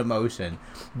all that emotion.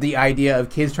 The idea of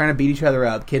kids trying to beat each other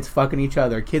up, kids fucking each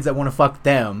other, kids that want to fuck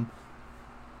them.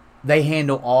 They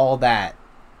handle all that.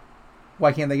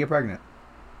 Why can't they get pregnant?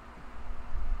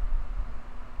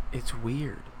 It's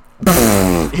weird.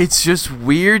 It's just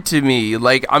weird to me.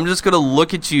 Like, I'm just gonna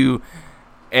look at you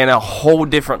in a whole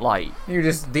different light. You're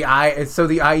just the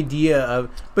idea of,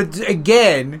 but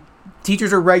again,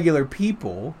 teachers are regular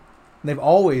people. They've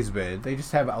always been. They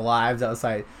just have lives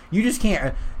outside. You just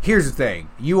can't. Here's the thing: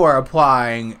 you are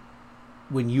applying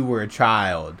when you were a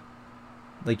child,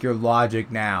 like your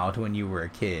logic now to when you were a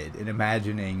kid, and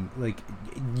imagining like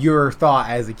your thought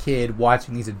as a kid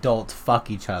watching these adults fuck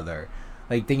each other,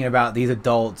 like thinking about these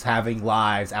adults having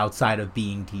lives outside of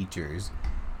being teachers.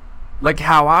 Like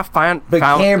how I found.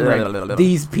 Cameron,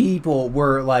 these people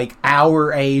were like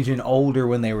our age and older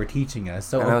when they were teaching us.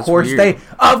 So of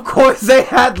course they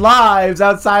had lives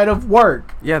outside of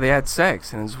work. Yeah, they had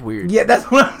sex, and it's weird. Yeah,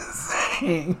 that's what I'm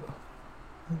saying.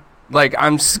 Like,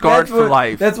 I'm scarred for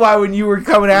life. That's why when you were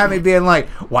coming at me being like,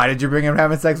 why did you bring him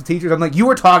having sex with teachers? I'm like, you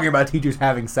were talking about teachers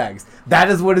having sex. That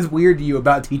is what is weird to you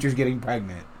about teachers getting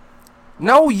pregnant.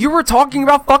 No, you were talking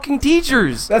about fucking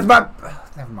teachers. That's my...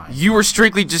 Never mind. You were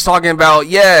strictly just talking about,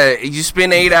 you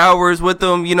spend 8 hours with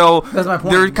them, That's my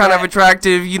point. They're kind of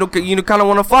attractive, you kind of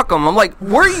want to fuck them. I'm like,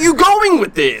 where are you going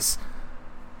with this?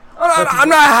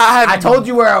 I told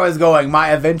you where I was going. My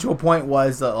eventual point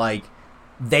was that, like,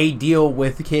 they deal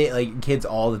with kids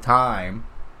all the time.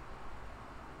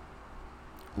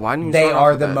 Why didn't you they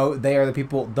are the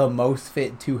people the most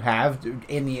fit to have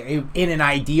in an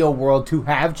ideal world to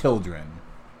have children.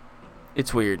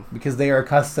 It's weird because they are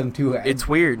accustomed to it. It's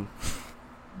weird.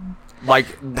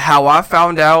 Like how I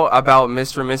found out about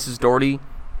Mr. and Mrs. Doherty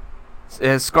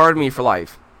has scarred me for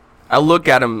life. I look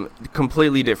at them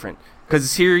completely different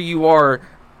because here you are.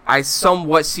 I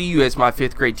somewhat see you as my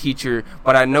 5th grade teacher,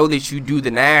 but I know that you do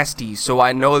the nasty, so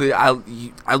I know that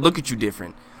I look at you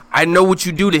different. I know what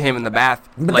you do to him in the bath.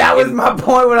 But that was my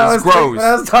point when I was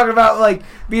talking about like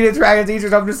being attracted to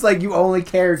teachers. I'm just like, you only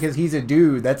care because he's a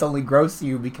dude. That's only gross to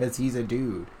you because he's a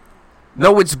dude.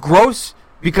 No, it's gross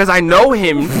because I know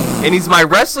him and he's my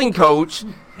wrestling coach.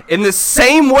 In the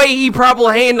same way he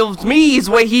probably handles me is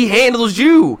the way he handles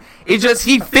you. It's just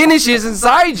he finishes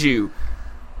inside you.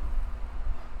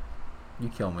 You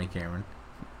kill me, Cameron.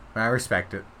 I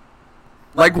respect it.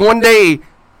 Like one day,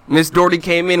 Miss Doherty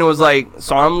came in and was like,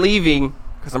 so I'm leaving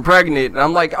because I'm pregnant. And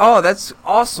I'm like, oh, that's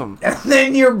awesome. And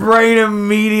then your brain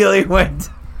immediately went.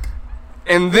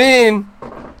 And then,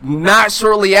 not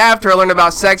shortly after I learned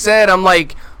about sex ed, I'm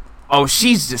like, oh,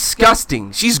 she's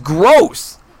disgusting. She's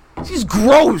gross. She's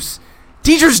gross.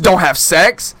 Teachers don't have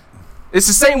sex. It's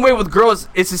the same way with girls.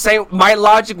 It's the same. My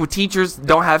logic with teachers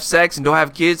don't have sex and don't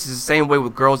have kids is the same way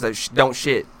with girls that don't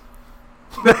shit.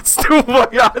 That's the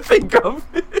way I think of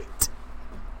it.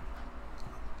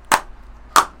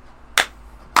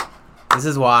 This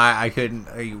is why I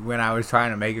couldn't, when I was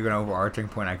trying to make an overarching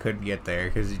point, I couldn't get there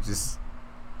because it just...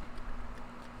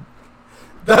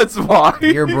 That's why.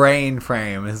 Your brain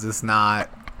frame is just not...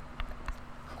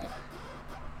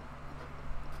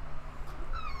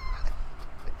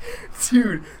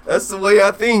 Dude, that's the way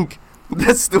I think.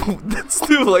 That's the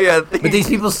way I think. But these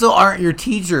people still aren't your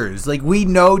teachers. Like, we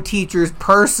know teachers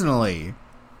personally.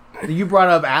 You brought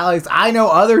up Alex. I know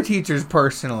other teachers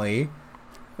personally.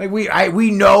 Like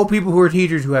we know people who are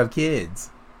teachers who have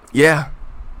kids. Yeah.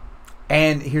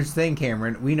 And here's the thing,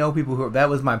 Cameron. We know people who that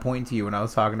was my point to you when I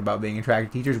was talking about being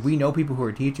attracted to teachers. We know people who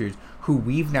are teachers who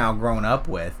we've now grown up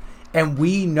with. And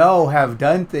we know have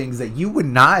done things that you would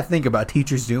not think about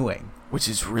teachers doing. Which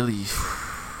is really...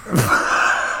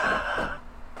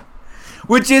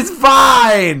 Which is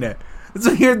fine.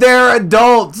 So here, they're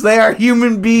adults. They are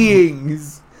human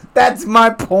beings. That's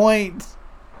my point.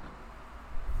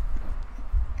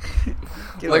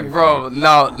 Like, bro,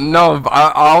 no.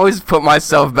 I always put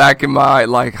myself back in my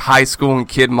like high school and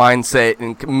kid mindset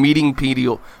and meeting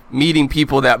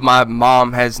people that my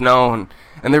mom has known,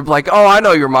 and they're like, "Oh, I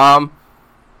know your mom."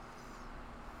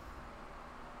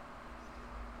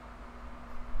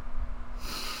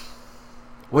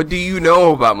 What do you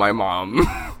know about my mom?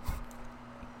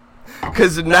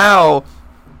 Because now,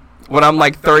 when I'm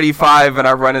like 35 and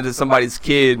I run into somebody's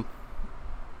kid.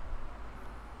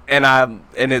 And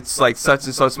it's like such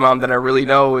and such mom that I really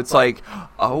know. It's like,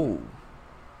 oh,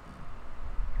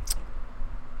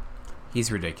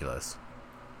 he's ridiculous.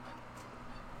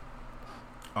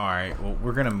 All right, well,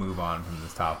 we're gonna move on from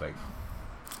this topic.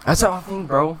 That's how I think,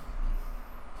 bro.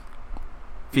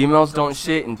 Females don't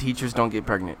shit and teachers don't get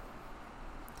pregnant.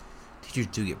 Teachers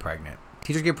do get pregnant.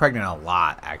 Teachers get pregnant a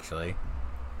lot, actually.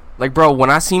 Like, bro, when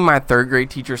I seen my 3rd grade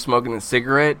teacher smoking a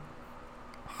cigarette.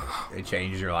 It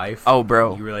changed your life. Oh,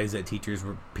 bro. You realize that teachers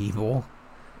were people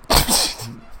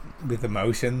with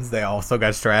emotions. They also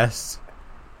got stressed.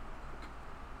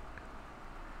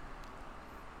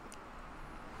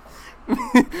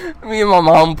 Me and my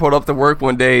mom pulled up to work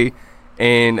one day,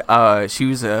 and she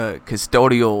was a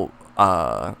custodial,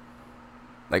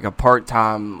 like a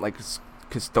part-time, like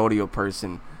custodial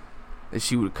person that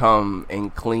she would come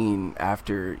and clean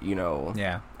after,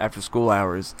 after school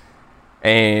hours.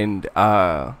 And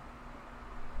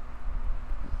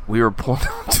we were pulling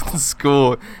up to the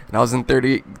school, and I was in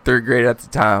third grade at the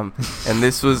time. And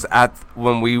this was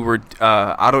when we were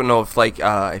I don't know if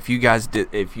if you guys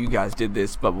did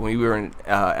this, but when we were in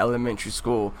elementary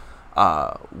school,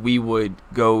 we would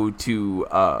go to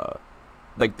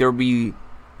there would be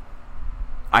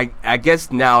I guess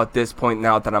now at this point,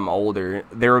 now that I'm older,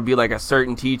 there would be like a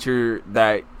certain teacher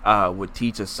that would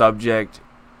teach a subject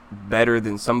better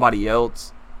than somebody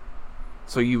else,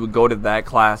 so you would go to that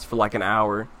class for like an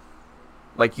hour.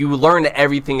 Like, you learn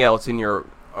everything else in your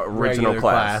original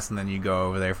class, and then you go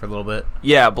over there for a little bit.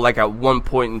 Yeah, but like at one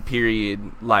point in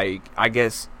period, like I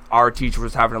guess our teacher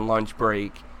was having a lunch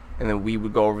break, and then we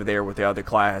would go over there with the other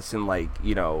class and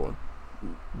learn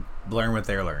what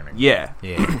they're learning. Yeah.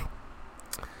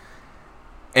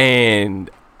 And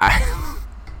I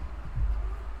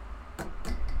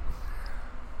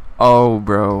oh,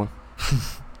 bro.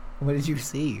 What did you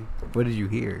see? What did you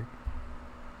hear?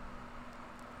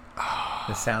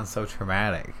 This sounds so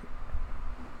traumatic.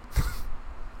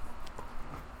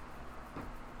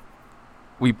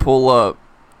 We pull up,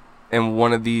 and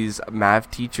one of these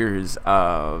math teachers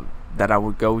that I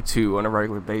would go to on a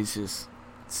regular basis,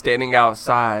 standing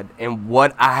outside, and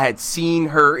what I had seen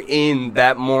her in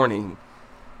that morning,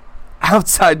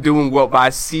 outside doing what I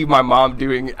see my mom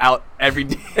doing out every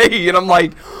day, and I'm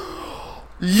like,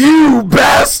 you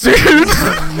bastard!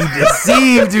 You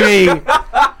deceived me!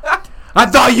 I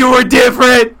thought you were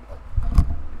different!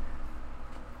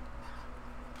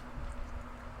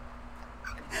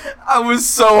 I was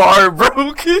so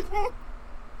heartbroken.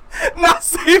 Not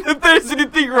saying that there's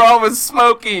anything wrong with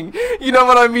smoking, you know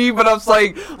what I mean? But I was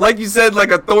like you said,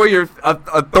 like authority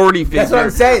figure. That's what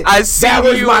I'm saying. I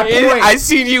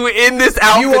seen you in this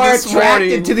outfit you are this attracted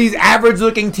morning. to these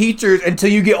average-looking teachers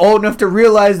until you get old enough to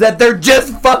realize that they're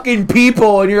just fucking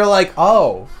people, and you're like,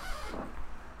 oh.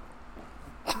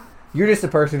 You're just a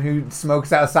person who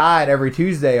smokes outside every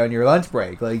Tuesday on your lunch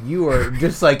break. Like, you are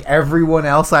just like everyone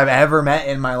else I've ever met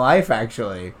in my life,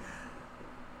 actually.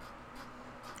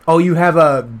 Oh, you have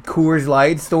a Coors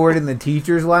Light stored in the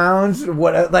teacher's lounge?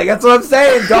 What? Like, that's what I'm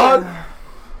saying, dog.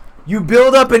 You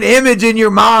build up an image in your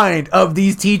mind of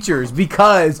these teachers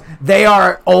because they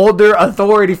are older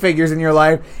authority figures in your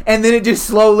life, and then it just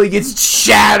slowly gets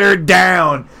shattered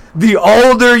down the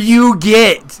older you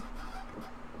get.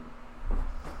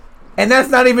 And that's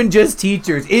not even just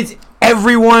teachers. It's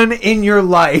everyone in your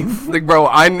life. Like, bro,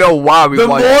 I know why we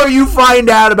watch. The more you find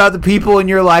out about the people in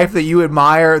your life that you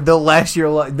admire, the less you're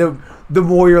like, the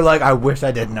more you're like, I wish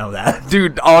I didn't know that.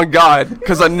 Dude, on God.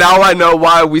 Because now I know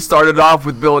why we started off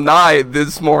with Bill Nye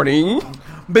this morning.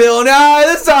 Bill Nye,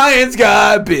 the science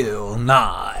guy. Bill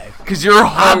Nye. Because you're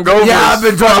hungover. Yeah, I've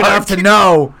been drunk enough to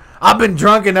know. I've been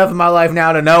drunk enough in my life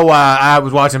now to know why I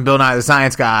was watching Bill Nye, the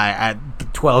science guy at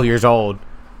 12 years old.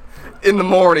 in the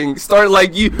morning. Start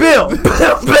like you, Bill.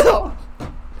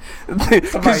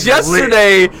 Because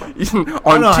yesterday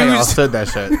on Tuesday, said that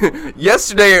shit.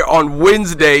 Yesterday on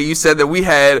Wednesday, you said that we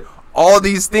had all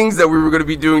these things that we were going to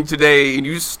be doing today, and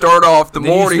you start off the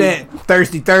morning. You spent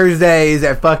Thirsty Thursdays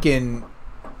at fucking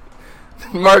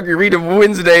Margarita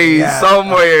Wednesdays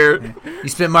somewhere. You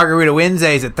spent Margarita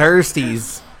Wednesdays at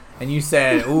Thirsties, and you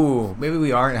said, "Ooh, maybe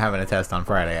we aren't having a test on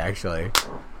Friday, actually."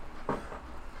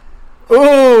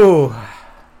 Ooh.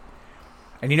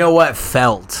 And you know what?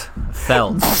 Felt.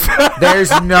 There's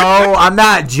no. I'm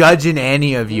not judging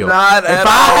any of you. Not at if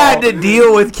I all. had to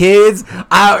deal with kids,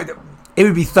 it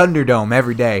would be Thunderdome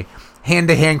every day,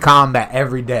 hand-to-hand combat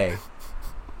every day.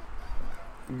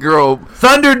 Girl,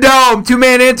 Thunderdome,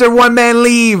 2-man enter, 1-man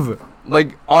leave.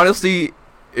 like honestly,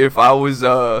 if I was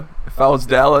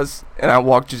Dallas and I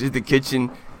walked into the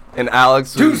kitchen and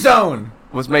Alex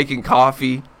was making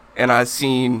coffee and I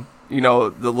seen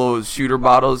the little shooter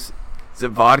bottles. Is it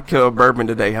vodka or bourbon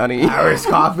today, honey? Irish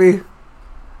coffee.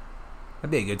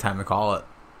 That'd be a good time to call it.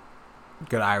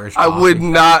 Good Irish coffee. I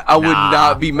would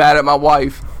not be mad at my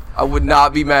wife. I would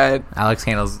not be mad. Alex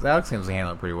seems to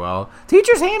handle it pretty well.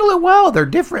 Teachers handle it well. They're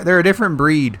different. They're a different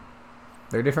breed.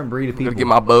 They're a different breed of people. Gotta get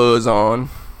my buzz on.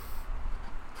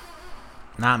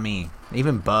 Not me.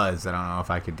 Even Buzz, I don't know if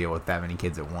I could deal with that many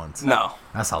kids at once. No.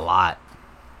 That's a lot.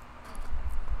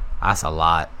 That's a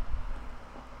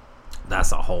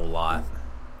whole lot.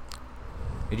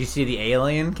 Did you see the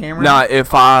alien, Cameron? Nah,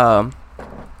 if I'm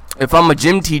a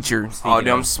gym teacher,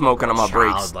 I'm smoking on my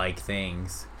breaks. Childlike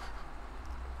things.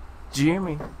 Did you hear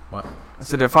me? What? I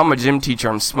said if I'm a gym teacher,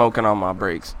 I'm smoking on my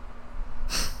breaks.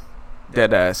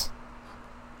 Dead ass.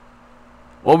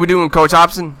 What we doing, Coach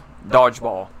Hopson?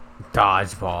 Dodgeball.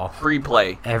 Free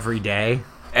play. Every day?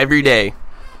 Every day.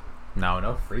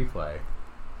 No free play.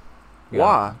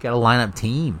 Why? Gotta line up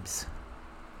teams.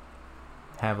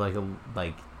 Have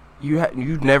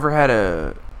You've never had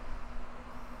a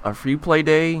free play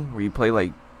day where you play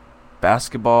like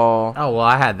basketball? Oh well,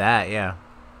 I had that, yeah.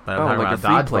 But I'm talking like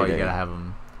about a free play dodgeball. You day. gotta have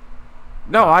them.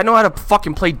 No, I know how to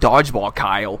fucking play dodgeball,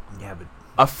 Kyle. Yeah, but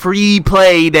A free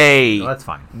play day. no, that's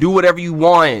fine. Do whatever you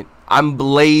want. I'm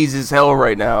blaze as hell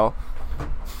right now.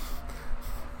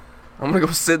 I'm gonna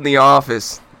go sit in the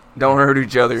office. Don't hurt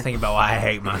each other. Think about why I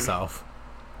hate myself.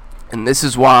 And this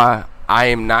is why I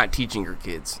am not teaching your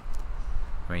kids.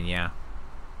 I mean, yeah.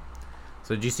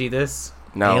 So did you see this?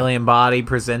 No. Alien body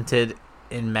presented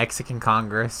in Mexican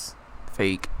Congress.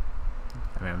 Fake.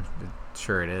 I mean, I'm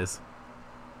sure it is.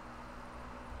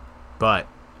 But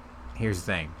here's the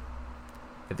thing.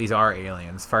 If these are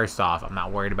aliens, first off, I'm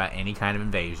not worried about any kind of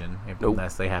invasion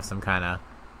unless they have some kind of...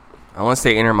 Unless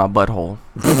they enter my butthole.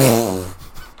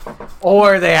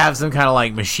 Or they have some kind of,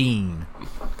 like, machine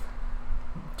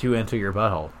to enter your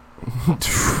butthole.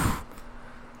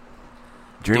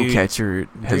 Dreamcatcher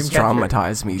has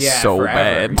traumatized me so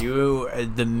forever.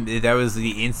 bad. That was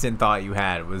the instant thought you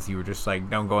had, was you were just like,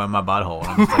 don't go in my butthole. And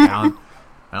I'm just like,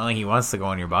 I don't think he wants to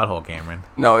go in your butthole, Cameron.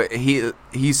 No,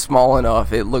 he's small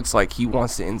enough. It looks like he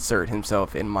wants to insert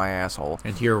himself in my asshole.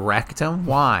 Into your rectum?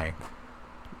 Why?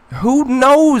 Who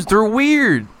knows? They're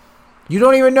weird. You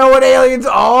don't even know what aliens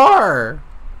are.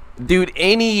 Dude,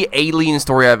 any alien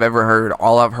story I've ever heard,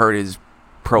 all I've heard is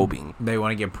probing. They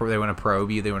want to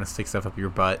probe you. They want to stick stuff up your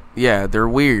butt. Yeah, they're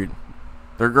weird.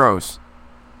 They're gross.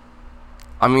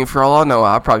 I mean, for all I know,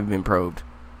 I've probably been probed.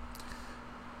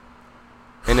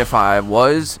 And if I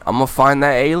was, I'm gonna find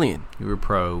that alien. You were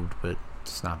probed, but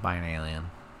just not by an alien.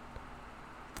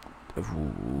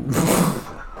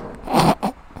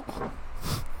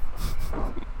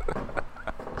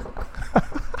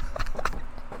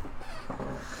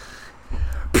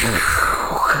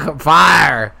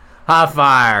 Fire! Hot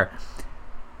fire!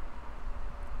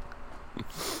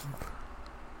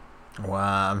 Well,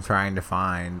 I'm trying to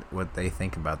find what they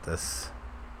think about this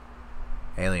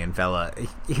alien fella.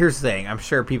 Here's the thing. I'm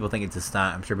sure people think it's a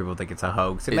stunt. I'm sure people think it's a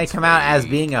hoax. It may come out as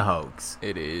being a hoax.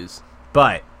 It is.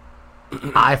 But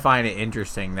I find it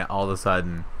interesting that all of a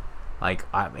sudden, like,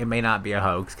 it may not be a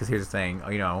hoax. Because here's the thing.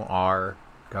 You know, our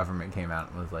government came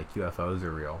out and was like, UFOs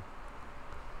are real.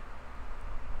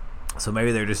 So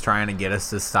maybe they're just trying to get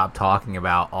us to stop talking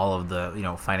about all of the,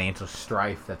 financial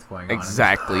strife that's going on.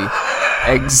 Exactly.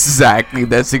 Exactly.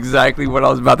 That's exactly what I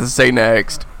was about to say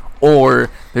next. Or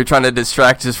they're trying to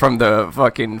distract us from the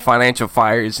fucking financial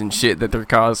fires and shit that they're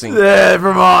causing. Yeah,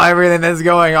 from everything that's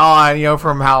going on,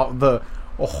 from how the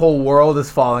whole world is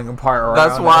falling apart around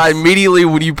That's why us. immediately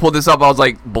when you pulled this up, I was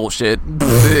like, bullshit.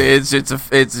 it's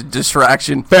a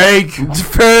distraction. Fake!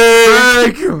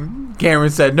 Fake! Cameron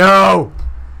said no!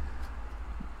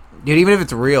 Dude, even if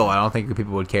it's real, I don't think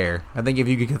people would care. I think if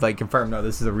you could like confirm, no,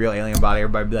 this is a real alien body,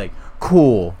 everybody would be like,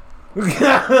 cool.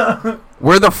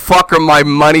 Where the fuck are my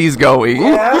monies going?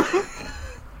 Yeah.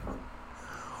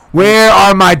 Where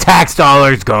are my tax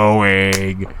dollars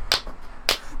going?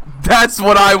 That's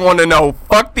what I want to know.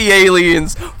 Fuck the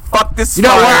aliens. Fuck this. You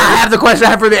know what? I have the question I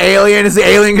have for the alien. Is the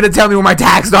alien going to tell me where my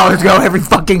tax dollars go every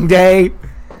fucking day?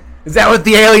 Is that what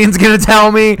the alien's going to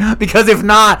tell me? Because if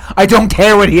not, I don't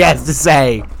care what he has to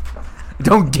say. I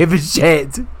don't give a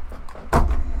shit.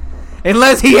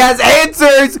 Unless he has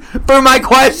answers for my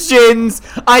questions,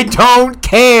 I don't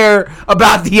care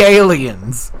about the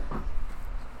aliens.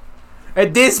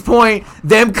 At this point,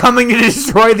 them coming to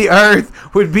destroy the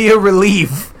Earth would be a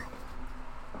relief.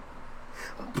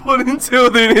 But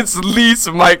until then, it's least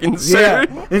my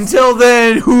concern. Yeah. Until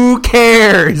then, who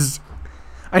cares?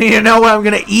 I need to know what I'm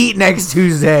going to eat next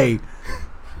Tuesday.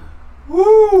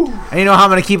 Woo! I need to know how I'm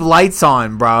going to keep lights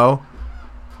on, bro.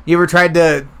 You ever tried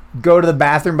to go to the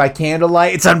bathroom by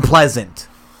candlelight? It's unpleasant.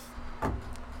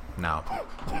 No.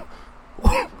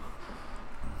 I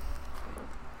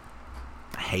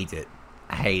hate it.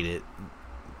 I hate it.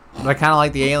 But I kind of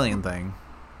like the alien thing.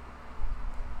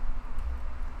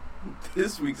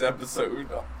 This week's episode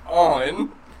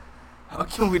on how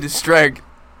can we distract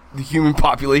the human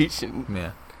population?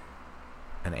 Yeah.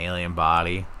 An alien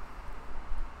body.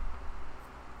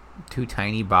 2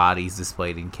 tiny bodies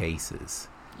displayed in cases.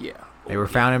 Yeah. They were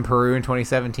found in Peru in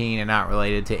 2017 and not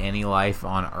related to any life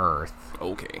on Earth.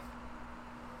 Okay.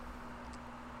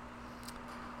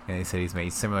 And they said he's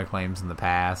made similar claims in the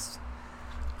past.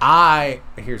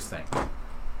 Here's the thing.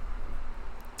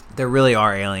 There really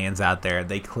are aliens out there.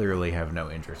 They clearly have no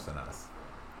interest in us.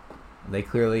 They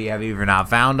clearly have either not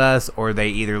found us, or they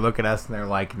either look at us and they're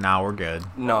like, nah, we're good.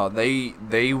 No,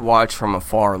 they watch from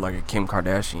afar like a Kim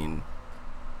Kardashian.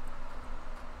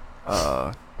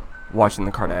 Watching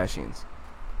the Kardashians.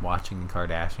 Watching the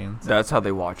Kardashians? That's how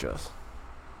they watch us.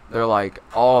 They're like,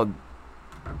 oh,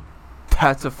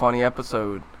 that's a funny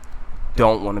episode.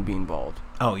 Don't want to be involved.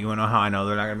 Oh, you want to know how I know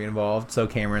they're not going to be involved? So,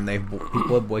 Cameron,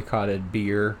 people have boycotted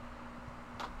beer.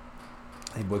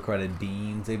 They boycotted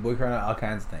beans. They boycotted all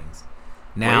kinds of things.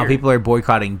 Now, Weird. people are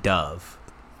boycotting Dove.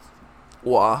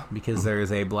 Why? Because there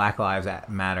is a Black Lives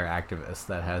Matter activist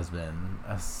that has been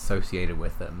associated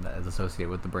with them, that is associated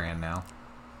with the brand now.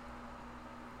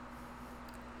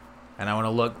 And I want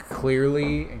to look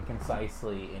clearly and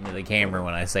concisely into the camera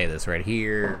when I say this. Right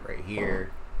here, right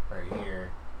here, right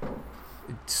here.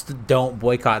 Just don't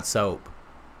boycott soap.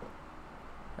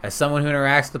 As someone who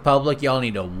interacts with the public, y'all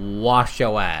need to wash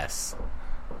your ass.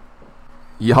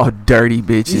 Y'all dirty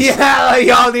bitches. Yeah, like,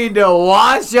 y'all need to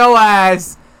wash your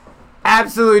ass.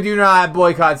 Absolutely do not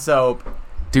boycott soap.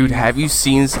 Dude, have you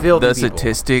seen Filthy the people.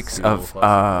 statistics of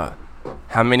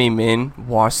how many men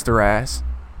wash their ass?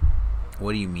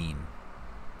 What do you mean?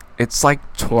 It's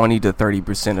like 20 to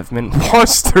 30% of men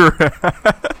wash their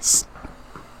ass.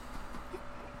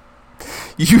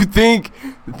 You think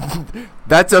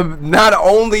that's not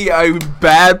only a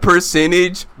bad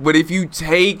percentage, but if you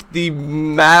take the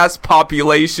mass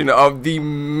population of the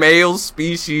male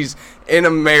species in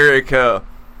America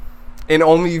and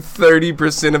only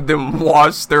 30% of them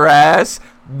wash their ass,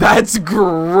 that's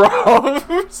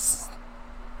gross.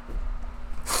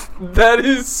 That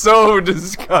is so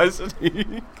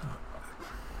disgusting.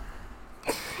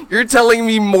 You're telling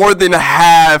me more than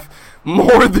half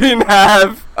of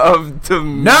the...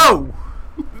 No!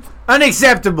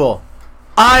 Unacceptable.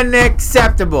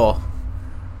 Unacceptable.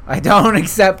 I don't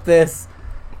accept this.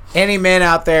 Any man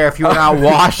out there, if you're not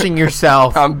washing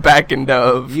yourself, I'm backing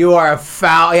Dove. you are a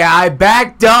foul. Yeah, I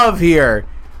back Dove here.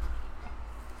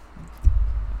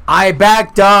 I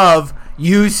back Dove.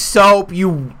 Use soap,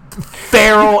 you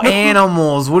feral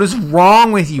animals. What is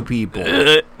wrong with you people?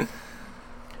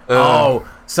 Oh,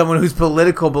 someone whose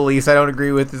political beliefs I don't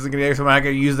agree with is going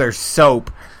to use their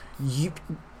soap. You...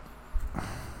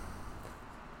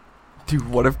 Dude,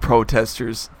 what if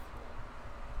protesters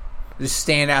just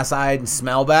stand outside and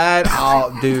smell bad?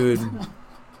 Oh, dude.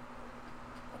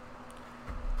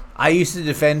 I used to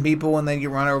defend people when they get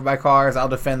run over by cars. I'll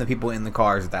defend the people in the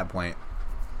cars at that point.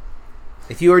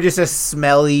 If you are just a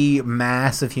smelly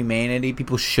mass of humanity,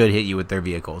 people should hit you with their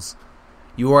vehicles.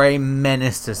 You are a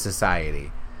menace to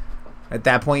society. At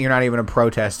that point, you're not even a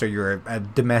protester. You're a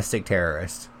domestic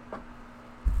terrorist.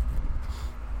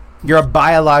 You're a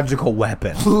biological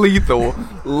weapon.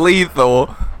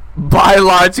 lethal,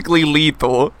 biologically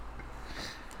lethal.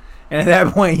 And at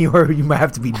that point, you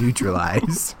have to be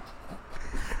neutralized.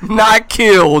 Not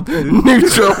killed,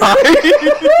 neutralized.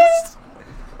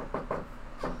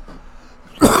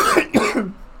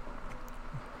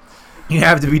 You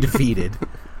have to be defeated.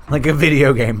 Like a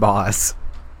video game boss.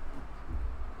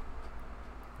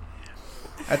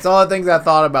 That's all the things I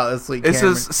thought about this week, It's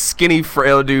Cameron. a skinny,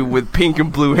 frail dude with pink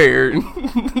and blue hair.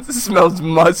 It smells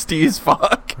musty as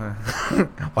fuck.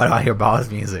 Why do I hear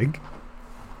boss music?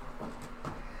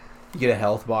 You get a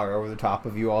health bar over the top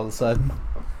of you all of a sudden.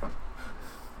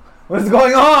 What is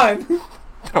going on?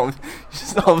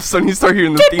 Just all of a sudden you start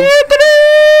hearing the theme.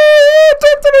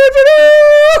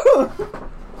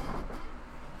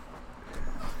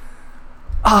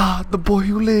 Ah, the boy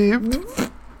who lived.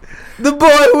 The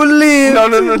boy who lived. No,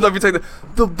 let me take that.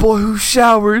 The boy who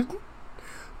showered.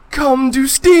 Come to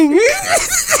sting.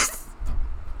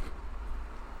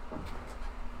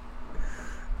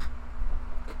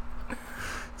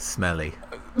 Smelly.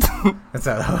 That's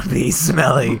how that would be.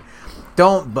 Smelly.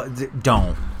 Don't.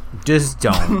 Just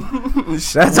don't.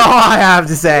 That's all I have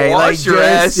to say. Wash your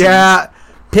ass. Yeah.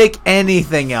 Pick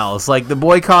anything else. Like the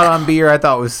boycott on beer, I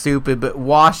thought was stupid, but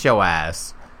wash your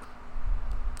ass.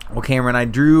 Well, Cameron, I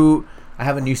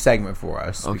have a new segment for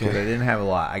us because I didn't have a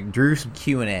lot. I drew some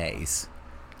Q&As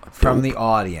from the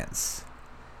audience.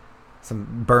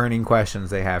 Some burning questions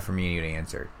they have for me and you to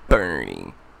answer.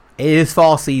 Burning. It is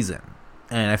fall season,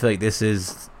 and I feel like this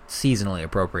is seasonally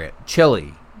appropriate.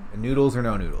 Chili, noodles or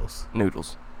no noodles?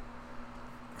 Noodles.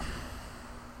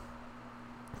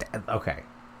 Okay.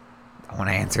 I want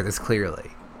to answer this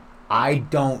clearly. I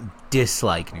don't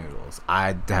dislike noodles.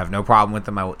 I have no problem with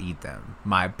them. I will eat them.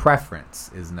 My preference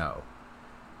is no.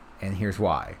 And here's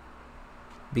why.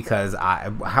 Because do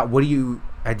you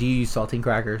use saltine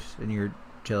crackers in your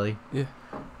chili? Yeah.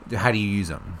 How do you use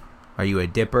them? Are you a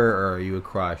dipper or are you a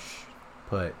crush?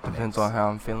 Depends on how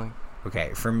I'm feeling.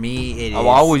 Okay, for me it I'll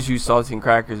always use saltine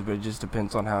crackers, but it just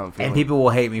depends on how I'm feeling. And people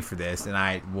will hate me for this, and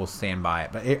I will stand by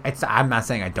it. But I'm not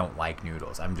saying I don't like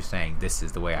noodles. I'm just saying this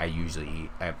is the way I usually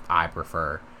eat. I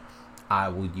prefer. I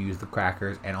will use the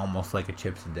crackers and almost like a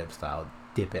chips and dip style,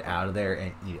 dip it out of there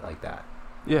and eat it like that.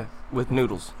 Yeah, with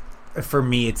noodles. For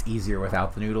me, it's easier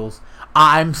without the noodles.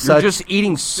 You're just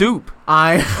eating soup.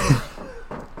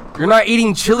 You're not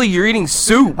eating chili, you're eating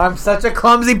soup. I'm such a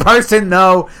clumsy person,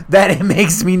 though, that it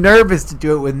makes me nervous to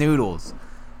do it with noodles.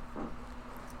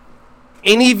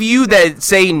 Any of you that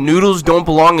say noodles don't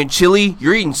belong in chili,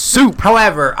 you're eating soup.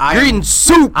 However, you're eating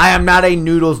soup. I am not a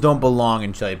noodles don't belong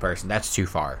in chili person. That's too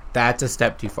far. That's a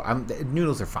step too far.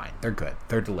 Noodles are fine. They're good.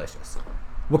 They're delicious.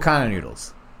 What kind of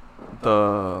noodles?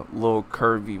 The little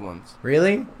curvy ones.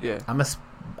 Really? Yeah.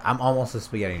 I'm almost a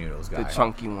spaghetti noodles guy. The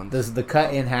chunky ones. The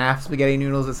cut in half spaghetti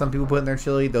noodles that some people put in their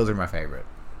chili, those are my favorite.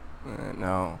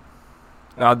 No.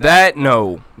 Now that,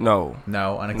 no. No,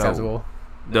 unacceptable?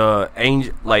 No. Don't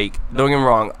get me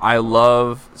wrong, I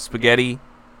love spaghetti.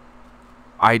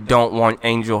 I don't want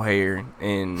angel hair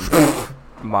in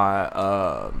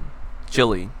my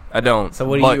chili. I don't. So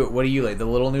what do you like? The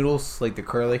little noodles? Like the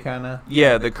curly kind of?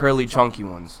 Yeah, the curly chunky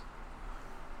ones.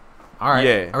 All right.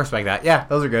 Yeah. I respect that. Yeah,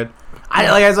 those are good.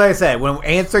 As I said, when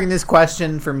answering this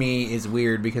question for me is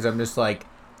weird because I'm just like,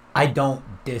 I don't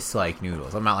dislike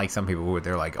noodles. I'm not like some people who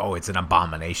they're like, oh, it's an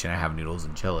abomination. I have noodles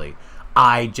and chili.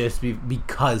 I just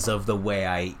because of the way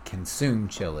I consume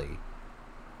chili,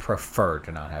 prefer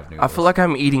to not have noodles. I feel like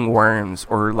I'm eating worms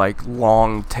or like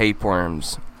long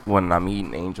tapeworms when I'm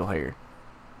eating angel hair.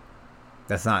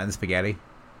 That's not in spaghetti?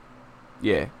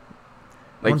 Yeah.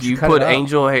 Like you put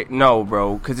angel hair. No,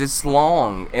 bro, because it's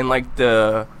long and like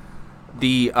the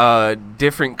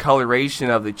different coloration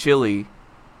of the chili.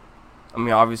 I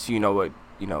mean, obviously, you know what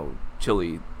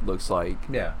chili looks like.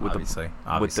 Yeah, with obviously.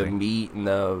 With the meat and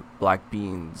the black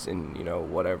beans and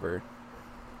whatever.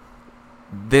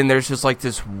 Then there's just like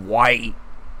this white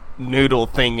noodle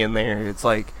thing in there. It's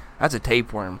like that's a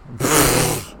tapeworm.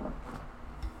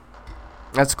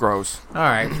 That's gross. All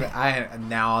right,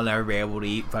 now I'll never be able to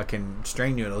eat fucking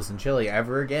string noodles and chili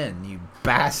ever again, you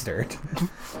bastard.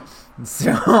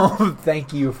 So,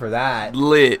 thank you for that.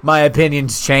 Lit. My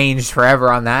opinion's changed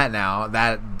forever on that now.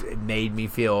 That made me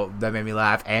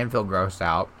laugh and feel grossed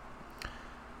out.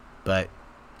 But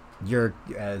you're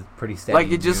pretty steady.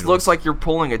 Like, it just looks like you're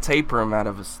pulling a tapeworm out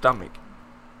of his stomach.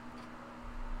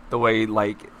 The way,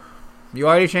 like... You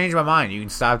already changed my mind. You can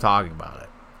stop talking about it.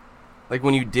 Like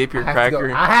when you dip your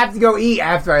cracker. I have to go eat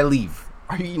after I leave.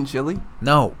 Are you eating chili?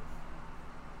 No.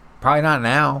 Probably not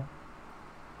now.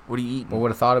 What are you eating? Well,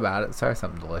 would have thought about it. Sorry,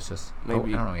 something delicious.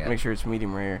 Maybe. I don't know yet. Make sure it's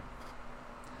medium rare.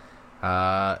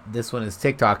 This one is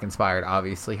TikTok inspired,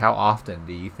 obviously. How often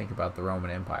do you think about the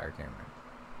Roman Empire, Cameron?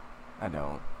 I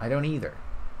don't. I don't either.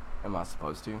 Am I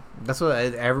supposed to? That's what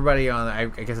everybody on... I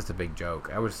guess it's a big joke.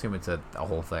 I would assume it's a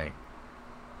whole thing.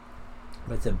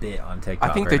 That's a bit on TikTok.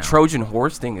 I think right the now. Trojan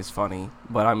horse thing is funny,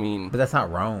 but I mean. But that's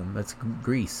not Rome. That's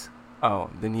Greece. Oh,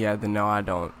 then no, I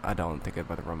don't think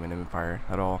about the Roman Empire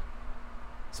at all.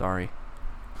 Sorry.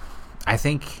 I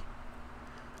think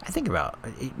about,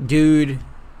 dude,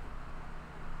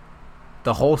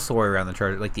 the whole story around the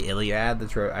Trojan, like the Iliad,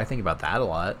 I think about that a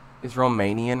lot. Is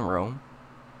Romanian Rome?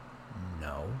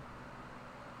 No.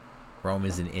 Rome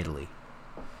is in Italy.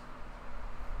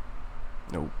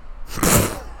 Nope.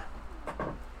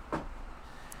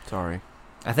 Sorry.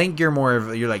 I think you're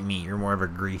like me. You're more of a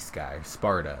Greece guy.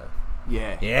 Sparta.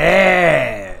 Yeah.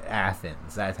 Yeah.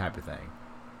 Athens. That type of thing.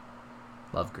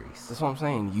 Love Greece. That's what I'm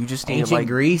saying. You just need Ancient to, like,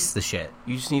 Greece, the shit.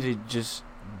 You just need to just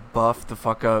buff the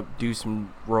fuck up, do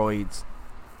some roids,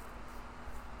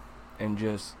 and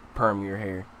just perm your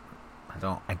hair. I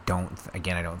don't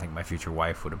think my future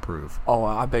wife would approve. Oh,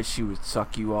 I bet she would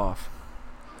suck you off.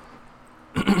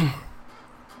 I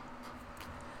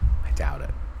doubt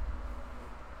it.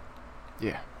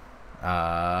 Yeah.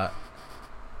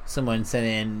 Someone sent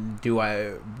in, do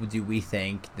we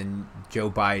think then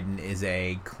Joe Biden is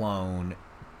a clone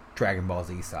Dragon Ball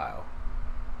Z style?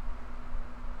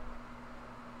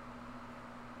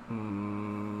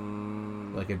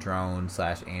 Like a drone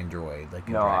 / android. Like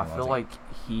no, I feel like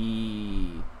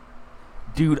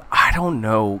dude, I don't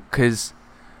know, cause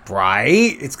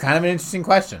right? It's kind of an interesting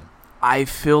question. I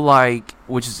feel like,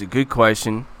 which is a good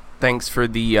question. Thanks for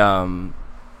the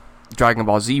Dragon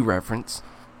Ball Z reference.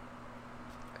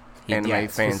 Anime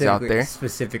fans out there.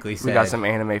 Specifically said, we got some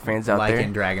anime fans out there. Like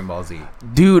in Dragon Ball Z.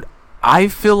 Dude, I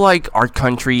feel like our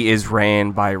country is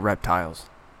ran by reptiles.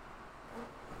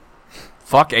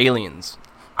 Fuck aliens.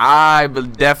 I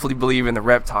definitely believe in the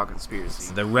reptile conspiracy.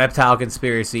 So the reptile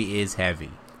conspiracy is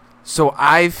heavy. So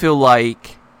I feel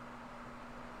like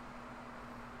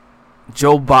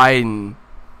Joe Biden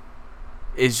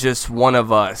is just one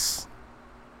of us,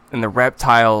 and the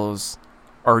reptiles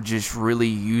are just really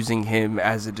using him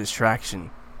as a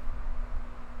distraction.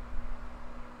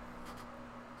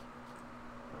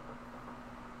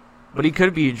 But he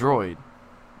could be a droid.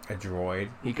 A droid?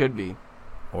 He could be.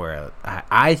 Or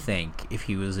I think if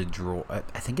he was a droid,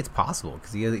 I think it's possible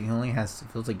because he only has. It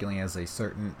feels like he only has a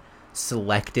certain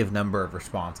selective number of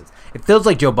responses. It feels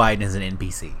like Joe Biden is an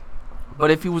NPC.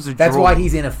 But if he was a droid, that's why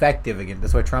he's ineffective again.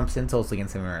 That's why Trump's insults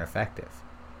against him are ineffective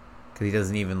because he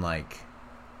doesn't even like.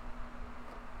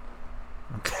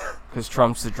 Because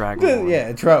Trump's the Dragon.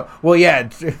 Yeah, Trump. Well, yeah.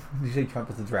 Did you say Trump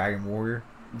is the Dragon Warrior?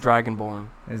 Dragonborn.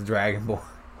 He's Dragonborn.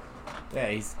 Yeah,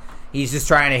 he's just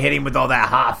trying to hit him with all that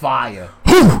hot fire,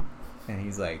 and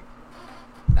he's like,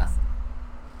 nothing.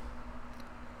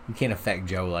 You can't affect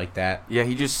Joe like that. Yeah,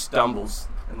 he just stumbles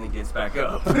and then gets back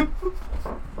up. What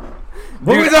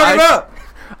are we talking about?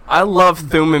 I love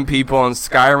thumbing people on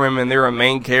Skyrim, and they're a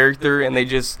main character, and they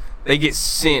get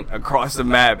sent across the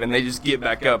map, and they just get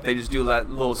back up. They just do that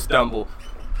little stumble.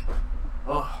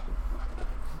 Oh.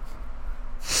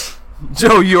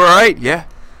 Joe, you alright? Yeah.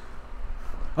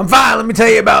 I'm fine. Let me tell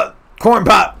you about Corn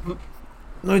Pop.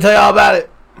 Let me tell you all about it.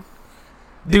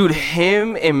 Dude,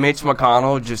 him and Mitch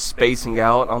McConnell just spacing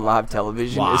out on live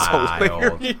television is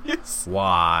hilarious.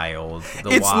 Wild.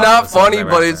 It's not funny,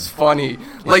 but it's funny.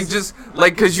 Like, just,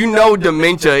 like, because you know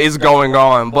dementia is going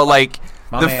on, but, like,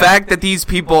 the fact that these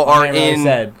people are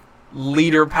in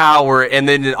leader power, and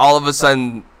then all of a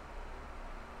sudden...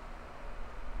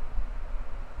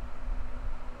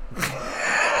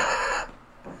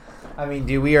 I mean,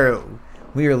 dude, we are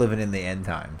living in the end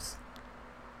times.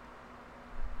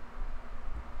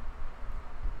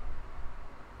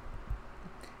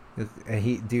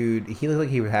 He looked like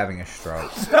he was having a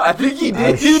stroke. I think he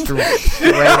did.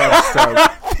 Straight up stroke.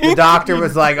 The doctor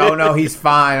was like, "Oh no, he's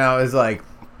fine." I was like,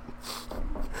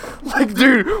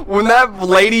 dude, when that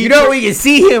lady, you know, we can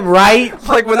see him, right?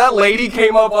 Like when that lady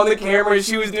came up on the camera and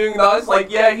she was doing that, it's like,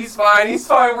 yeah, he's fine.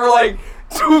 We're like,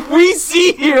 dude, we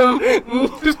see him.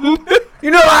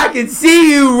 You know, I can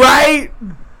see you, right?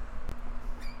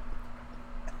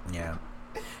 Yeah.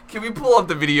 Can we pull up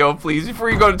the video, please, before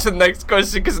you go to the next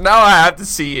question? Because now I have to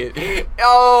see it.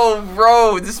 Oh,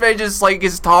 bro, this man just, like,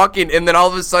 is talking, and then all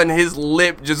of a sudden his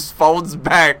lip just folds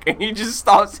back, and he just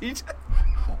stops.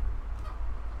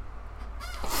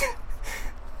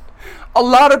 A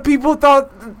lot of people thought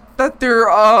that they're,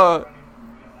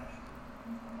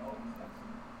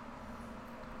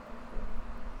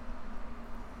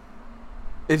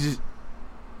 it just...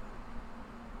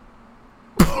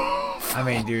 I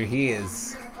mean, dude, he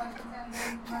is...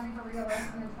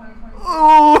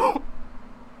 Oh.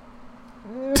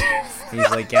 He's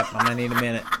like, yep, I'm gonna need a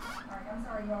minute. I'm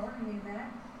sorry, we're gonna need a minute.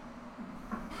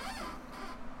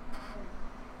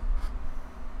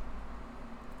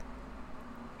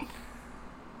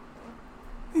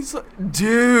 He's like,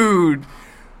 dude.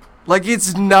 Like,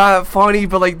 it's not funny,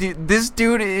 but, like, dude, this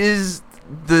dude is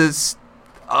the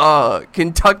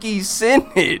Kentucky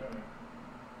Senate.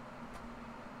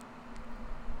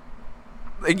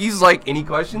 Like, he's like, any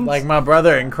questions? Like my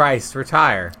brother in Christ,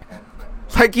 retire.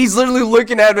 Like, he's literally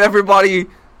looking at everybody.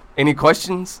 Any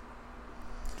questions?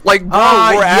 Like, bro,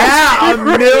 we're yeah, a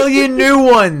million new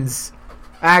ones,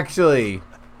 actually.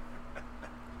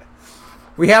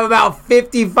 We have about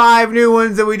 55 new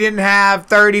ones that we didn't have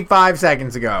 35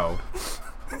 seconds ago.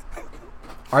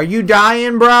 Are you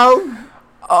dying, bro?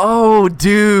 Oh,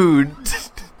 dude.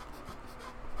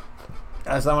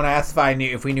 Someone asked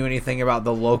if we knew anything about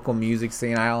the local music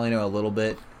scene. I only know a little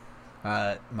bit.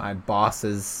 My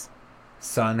boss's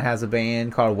son has a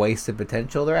band called Wasted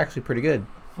Potential. They're actually pretty good.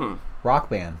 Rock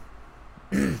band.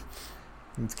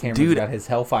 Cameron's got his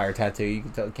Hellfire tattoo. You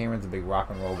can tell Cameron's a big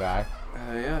rock and roll guy.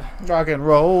 Yeah. Rock and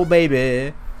roll,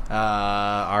 baby.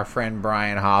 Our friend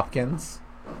Brian Hopkins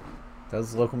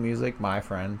does local music. My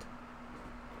friend.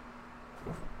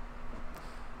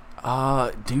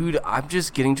 Dude, I'm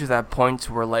just getting to that point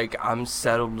where, like, I'm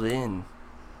settled in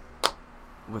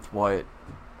with what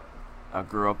I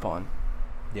grew up on.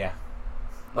 Yeah.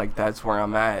 Like, that's where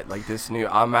I'm at. Like,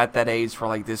 I'm at that age where,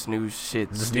 like, this new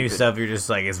shit's This stupid. new stuff, you're just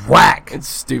like, it's whack. It's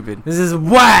stupid. This is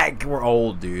whack. We're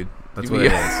old, dude. That's what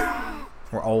it is.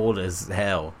 We're old as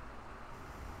hell.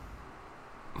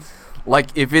 Like,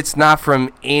 if it's not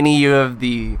from any of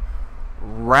the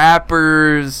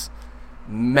rappers,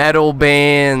 metal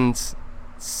bands,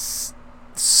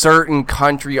 certain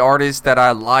country artists that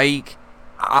I like,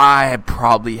 I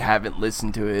probably haven't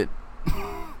listened to it.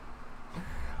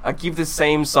 I keep the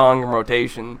same song in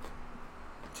rotation.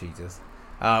 Jesus.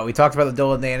 We talked about the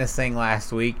Dylan Dennis thing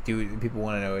last week. People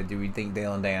want to know, do we think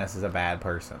Dylan Dennis is a bad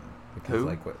person? Because, Who?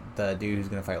 like, the dude who's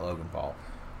going to fight Logan Paul.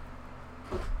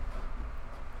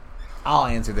 I'll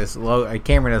answer this.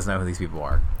 Cameron doesn't know who these people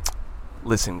are.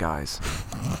 Listen, guys.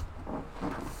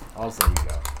 Also, you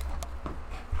go.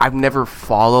 I've never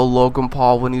followed Logan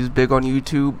Paul when he was big on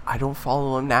YouTube. I don't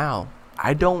follow him now.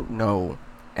 I don't know,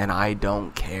 and I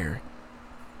don't care.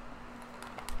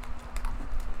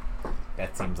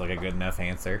 That seems like a good enough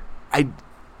answer. I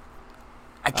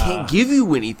can't give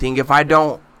you anything if I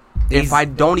don't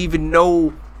even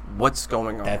know what's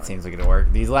going on. That seems like it'll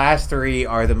work. These last three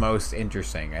are the most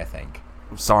interesting, I think.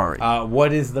 I'm sorry.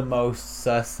 What is the most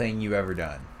sus thing you've ever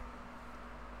done?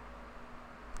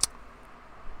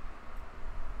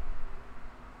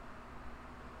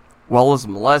 Well, was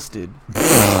molested.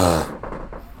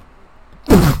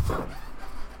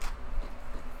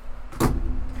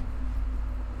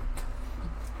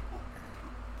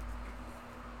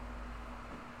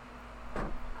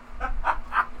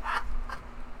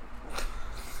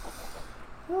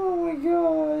 Oh my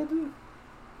god.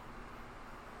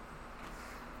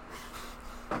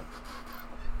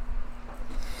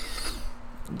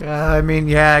 I mean,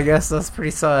 yeah, I guess that's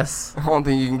pretty sus. I don't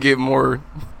think you can get more.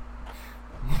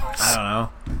 I don't know.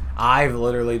 I've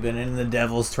literally been in the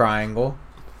Devil's Triangle.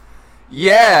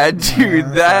 Yeah,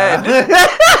 dude, that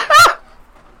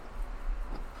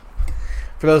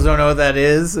For those who don't know what that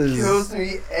is kills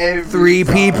me every three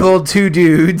time. people, two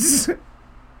dudes.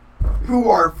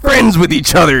 Who are friends with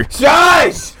each other.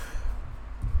 Shush!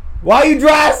 Why you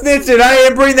dry snitching? I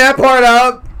didn't bring that part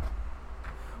up.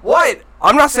 What?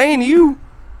 I'm not saying you.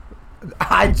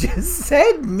 I just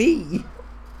said me.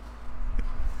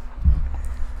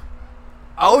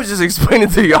 I was just explaining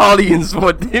to the audience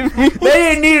what it means. They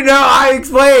didn't need to know. I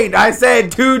explained. I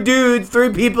said two dudes,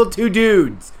 three people, two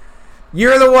dudes.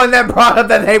 You're the one that brought up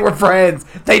that they were friends.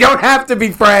 They don't have to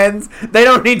be friends. They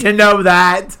don't need to know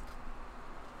that.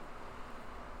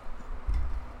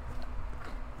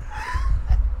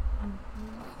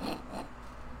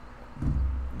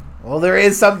 Well, there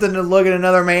is something to look at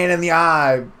another man in the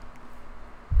eye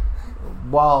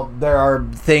while there are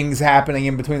things happening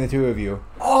in between the two of you.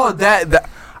 Oh, that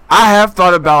I have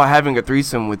thought about having a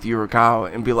threesome with you or Kyle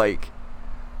and be like,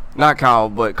 not Kyle,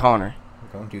 but Connor.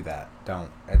 Don't do that.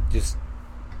 Don't. Just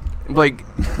like,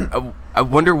 I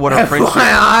wonder what our friendship.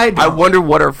 I wonder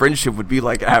what our friendship would be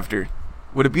like after.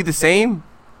 Would it be the same?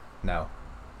 No.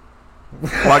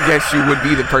 Well, I guess you would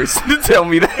be the person to tell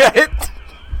me that.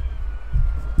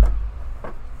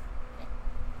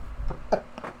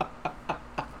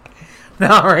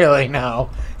 Not really,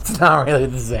 no. It's not really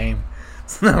the same.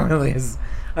 It's not really as...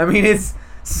 I mean, it's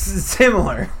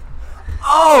similar.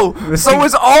 Oh, so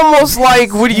it's almost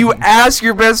like when you ask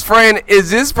your best friend, is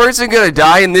this person going to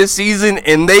die in this season?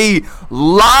 And they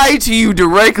lie to you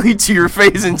directly to your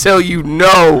face and tell you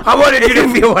no. I wanted you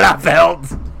to feel what I felt.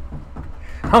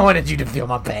 I wanted you to feel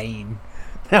my pain.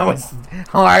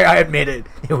 I admit it.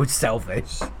 It was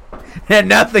selfish. It had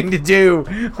nothing to do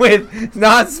with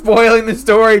not spoiling the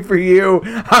story for you.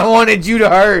 I wanted you to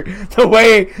hurt the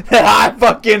way that I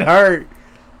fucking hurt.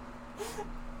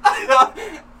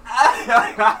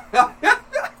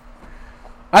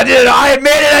 I did it. I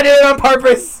admit it. I did it on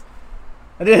purpose.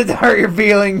 I did it to hurt your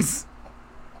feelings.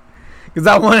 Because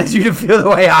I wanted you to feel the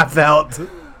way I felt.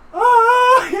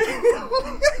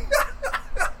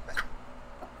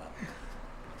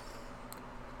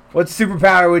 What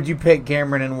superpower would you pick,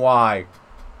 Cameron, and why?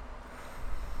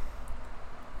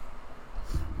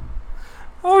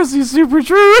 Obviously, super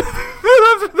true.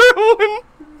 That's that one.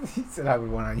 He said I would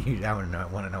want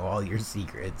to know all your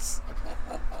secrets.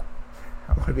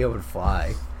 I want to be able to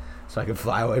fly, so I can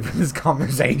fly away from this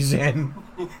conversation.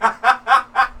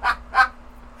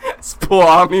 Just pull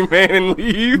Omni-Man and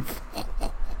leave.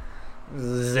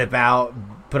 Zip out,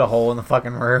 put a hole in the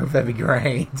fucking roof. That'd be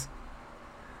great.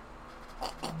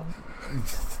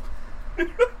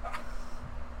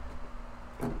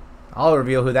 I'll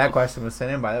reveal who that question was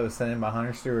sent in by. That was sent in by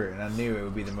Hunter Stewart, and I knew it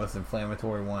would be the most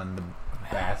inflammatory one. The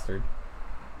bastard.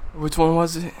 Which one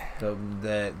was it?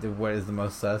 The what is the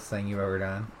most sus thing you've ever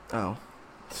done? Oh.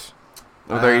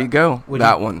 Well, there you go.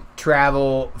 That one.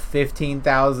 Travel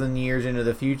 15,000 years into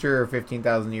the future or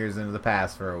 15,000 years into the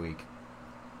past for a week?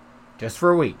 Just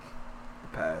for a week.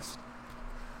 The past.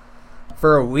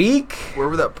 For a week? Where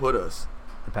would that put us?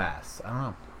 The past. I don't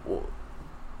know. Well,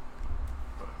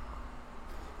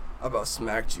 I about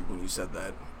smacked you when you said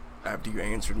that after you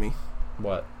answered me.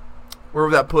 What? Where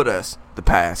would that put us? The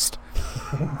past.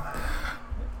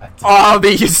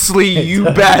 Obviously, you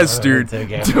bastard.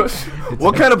 Okay.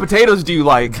 What kind of potatoes do you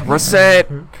like? Russet?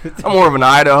 I'm more of an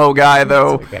Idaho guy,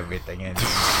 though. Took everything in.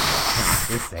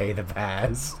 You say the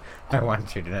past. I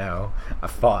want you to know I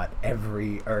fought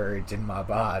every urge in my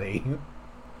body.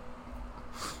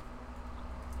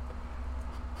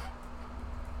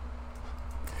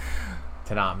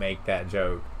 To not make that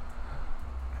joke.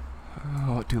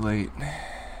 Oh, too late.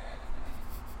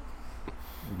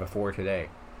 Before today.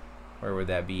 Where would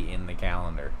that be in the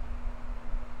calendar?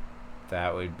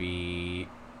 That would be...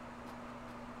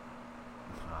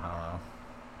 I don't know.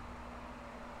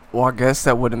 Well, I guess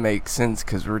that wouldn't make sense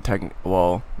because we're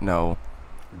well, no.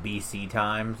 BC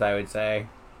times, I would say.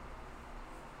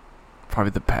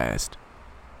 Probably the past.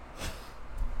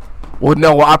 Well,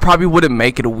 no, I probably wouldn't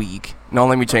make it a week. No,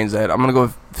 let me change that. I'm going to go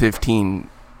with 15.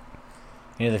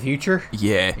 Into the future?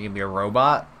 Yeah. You can be a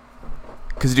robot?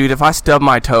 Because, dude, if I stub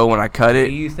my toe when I cut Do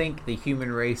it... you think the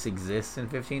human race exists in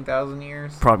 15,000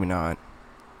 years? Probably not.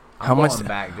 I'm going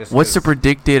back just what's the 'cause-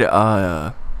 predicted...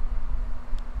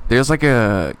 There's like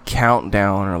a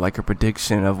countdown or like a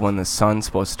prediction of when the sun's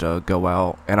supposed to go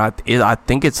out. And I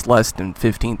think it's less than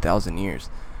 15,000 years.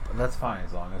 But that's fine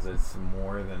as long as it's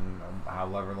more than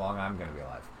however long I'm going to be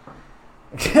alive.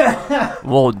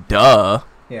 Well, duh.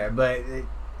 Yeah, but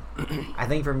I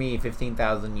think for me,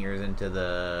 15,000 years into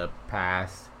the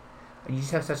past, you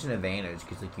just have such an advantage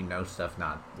because like you know stuff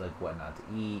not like what not to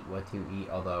eat, what to eat.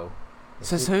 Although,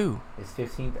 Says who? It's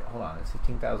 15. Hold on, it's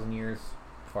 15,000 years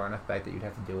far enough back that you'd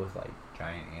have to deal with like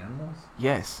giant animals.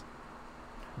 Yes.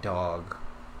 Dog.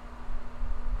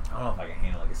 I don't know if I can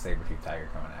handle like a saber-toothed tiger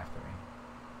coming after me.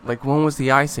 Like when was the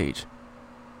Ice Age?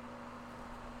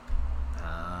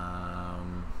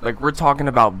 Like we're talking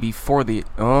about before the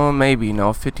maybe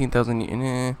no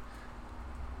 15,000.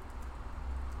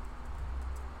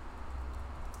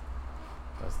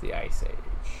 That's the Ice Age.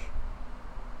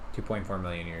 2.4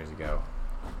 million years ago,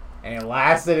 and it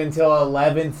lasted until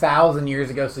 11,000 years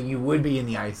ago. So you would be in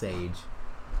the Ice Age.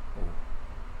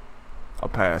 I'll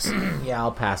pass. Yeah,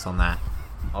 I'll pass on that.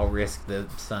 I'll risk the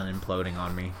sun imploding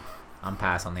on me. I'm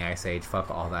pass on the Ice Age. Fuck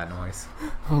all that noise.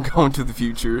 I'm going to the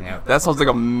future. Yep. That sounds like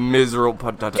a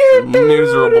miserable time.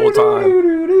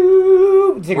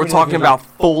 We're talking about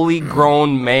fully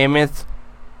grown mammoth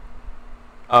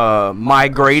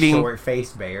migrating.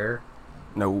 Short-faced bear.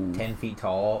 No. 10 feet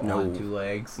tall No. on 2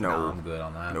 legs. No. Nah, I'm good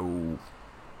on that. No.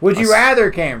 Would you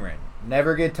rather, Cameron,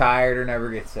 never get tired or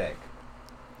never get sick?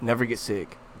 Never get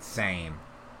sick. Same.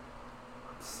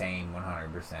 Same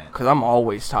 100%. Because I'm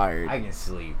always tired. I can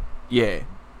sleep. Yeah.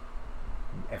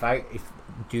 If I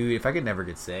could never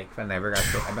get sick, if I never got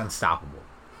sick, I'd be unstoppable.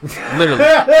 Literally.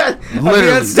 I'd be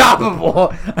Literally.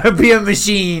 unstoppable. I'd be a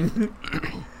machine.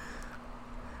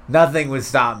 Nothing would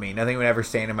stop me. Nothing would ever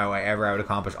stand in my way. Ever, I would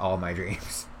accomplish all of my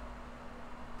dreams.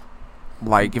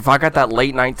 Like, if I got that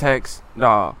late night text,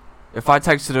 nah. If I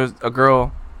texted a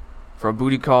girl for a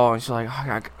booty call and she's like,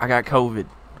 I got COVID.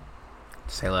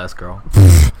 Say less, girl.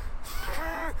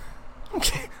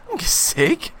 I'm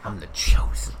sick. I'm the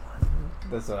chosen one.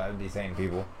 That's what I'd be saying to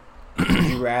people. Would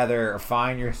you rather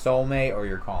find your soulmate or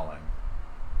your calling?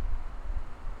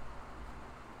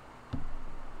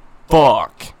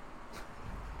 Fuck.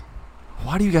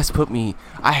 Why do you guys put me?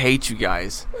 I hate you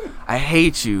guys. I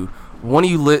hate you. One of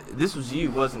you this was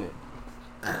you, wasn't it?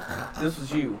 This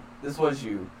was you. This was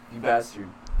you. You bastard.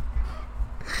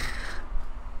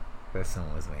 This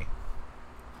one was me.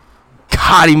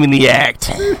 Caught him in the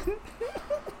act.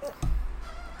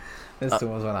 This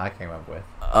one was one I came up with.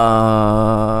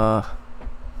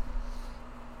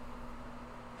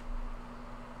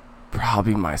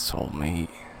 Probably my soulmate.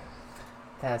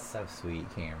 That's so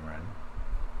sweet, Cameron.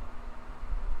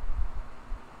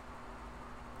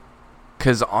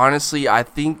 Because honestly, I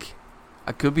think,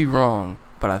 I could be wrong,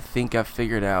 but I think I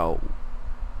figured out.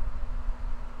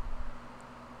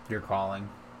 Your calling?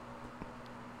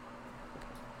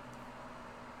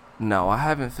 No, I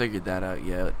haven't figured that out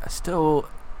yet. I still.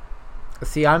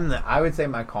 See, I would say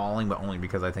my calling, but only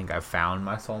because I think I found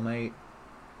my soulmate.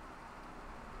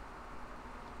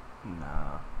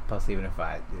 Nah. Plus, even if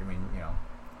I mean, you know,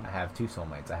 I have two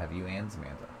soulmates. I have you and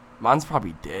Samantha. Mine's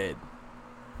probably dead.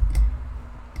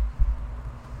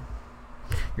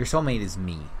 Your soulmate is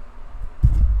me.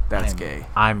 That's gay.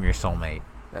 I'm your soulmate.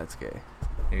 That's gay.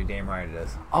 You're damn right it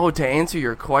is. Oh, to answer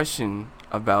your question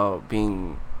about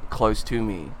being close to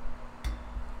me,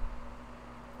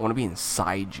 I want to be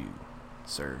inside you,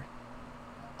 sir.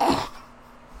 That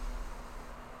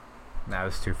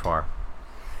was too far.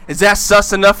 Is that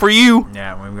sus enough for you?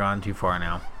 Yeah, we've gone too far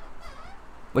now.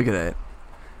 Look at that.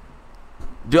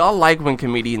 Do I like when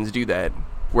comedians do that?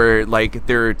 Where, like,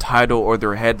 their title or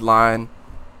their headline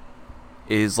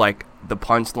is, like, the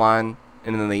punchline,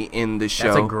 and then they end the show.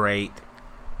 That's a great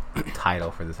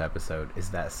title for this episode. Is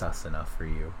that sus enough for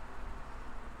you?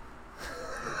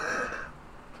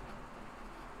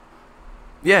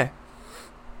 Yeah.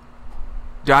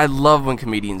 Dude, I love when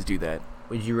comedians do that.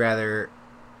 Would you rather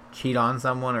cheat on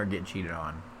someone or get cheated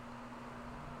on?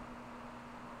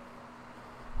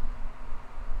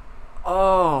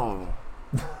 Oh.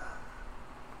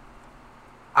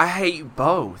 I hate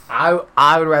both.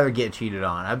 I would rather get cheated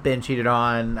on. I've been cheated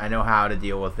on. I know how to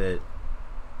deal with it.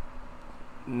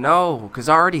 No, because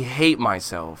I already hate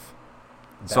myself.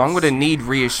 So I'm going to need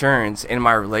reassurance in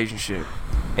my relationship.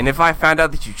 And if I found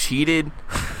out that you cheated,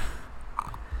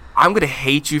 I'm going to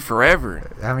hate you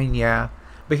forever. I mean, yeah.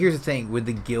 But here's the thing. With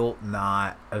the guilt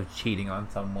not of cheating on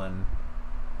someone,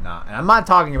 not. And I'm not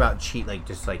talking about cheat like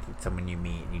just like someone you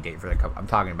meet and you date for a couple. I'm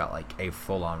talking about like a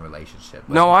full-on relationship.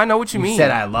 Like, no, I know what you mean. You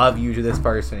said I love you to this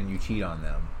person and you cheat on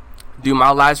them. Dude,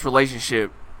 my last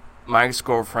relationship, my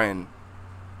ex-girlfriend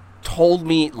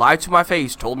lied to my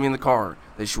face, told me in the car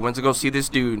that she went to go see this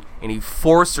dude and he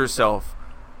forced herself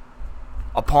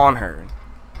upon her.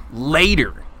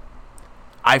 Later,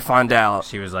 I found out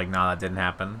She was like, no, that didn't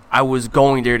happen. I was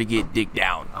going there to get dick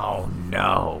down. Oh,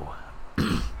 no.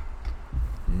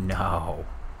 No.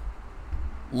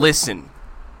 Listen.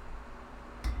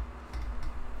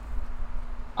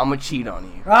 I'm gonna cheat on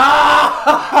you.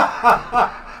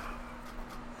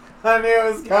 I knew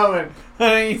it was coming.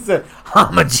 And he said,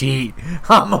 I'm gonna cheat.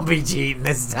 I'm gonna be cheating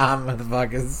this time,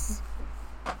 motherfuckers.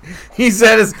 He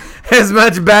said, as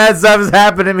much bad stuff has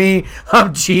happened to me,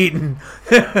 I'm cheating.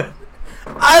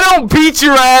 I don't beat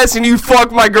your ass and you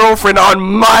fuck my girlfriend on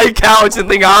my couch and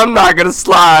think I'm not gonna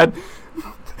slide.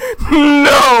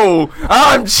 No,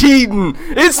 I'm cheating.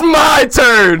 It's my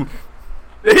turn.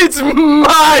 It's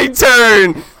my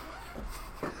turn.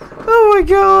 Oh my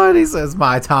God. He says,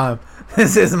 my time.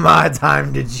 This is my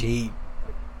time to cheat.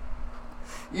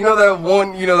 You know that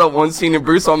one scene in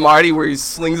Bruce Almighty where he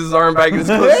slings his arm back in his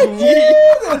clothes?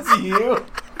 That's you.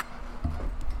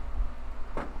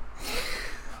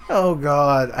 Oh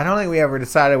God. I don't think we ever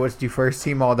decided what to do first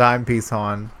team all dime piece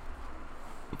on.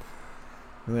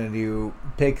 We're going to do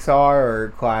Pixar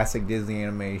or classic Disney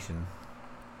animation.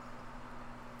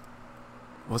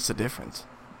 What's the difference?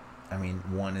 I mean,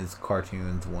 one is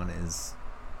cartoons, one is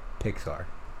Pixar.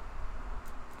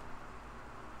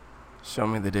 Show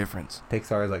me the difference.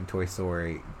 Pixar is like Toy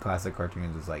Story. Classic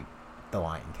cartoons is like The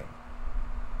Lion King.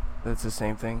 That's the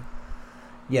same thing?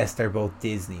 Yes, they're both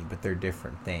Disney, but they're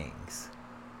different things.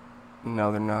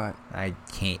 No, they're not. I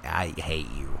hate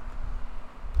you.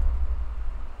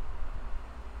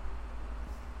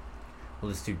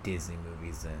 We'll just do Disney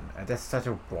movies then. That's such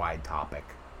a wide topic.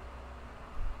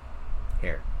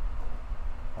 Here.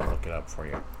 I'll look it up for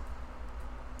you.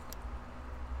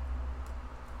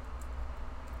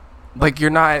 Like, you're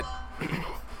not...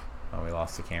 Oh, we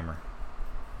lost the camera.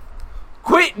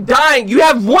 Quit dying! You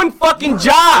have one fucking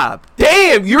job!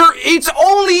 Damn, it's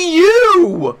only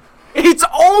you! It's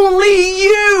only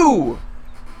you!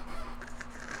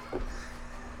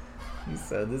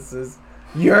 So this is...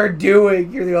 You're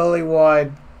the only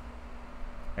one.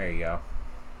 There you go.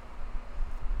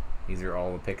 These are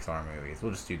all the Pixar movies.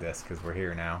 We'll just do this because we're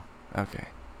here now. Okay.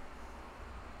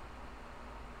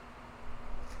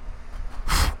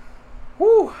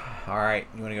 Whew. Alright,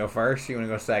 you want to go first or you want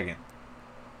to go second?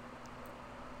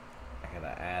 I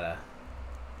gotta add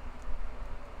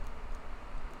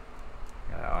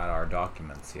our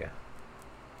documents here.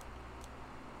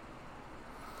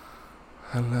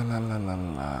 Alright,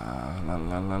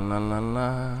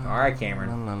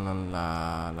 Cameron.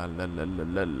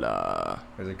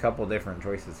 There's a couple different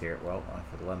choices here. Well,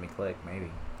 if it'll let me click,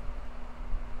 maybe.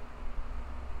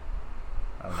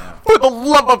 Oh no. For the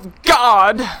love of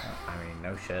God! I mean,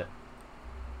 no shit.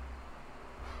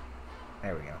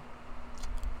 There we go.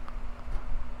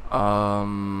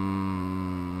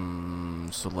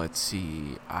 So let's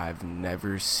see. I've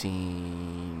never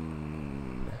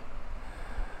seen...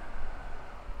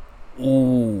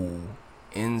 Ooh,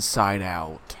 Inside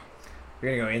Out.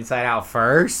 You're gonna go Inside Out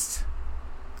first?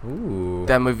 Ooh.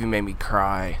 That movie made me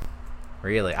cry.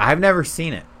 Really? I've never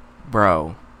seen it.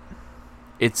 Bro,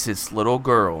 it's this little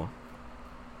girl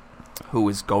who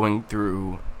is going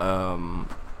through her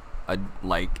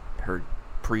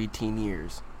preteen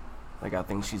years. Like, I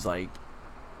think she's like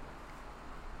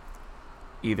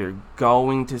either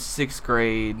going to 6th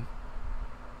grade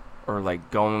or like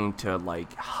going to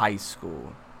like high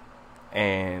school,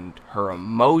 and her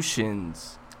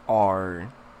emotions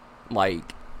are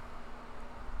like,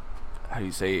 how do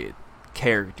you say it,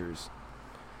 characters.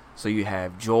 So you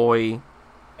have joy,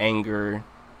 anger,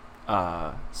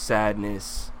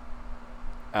 sadness,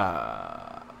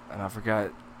 and I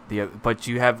forgot the other, but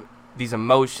you have these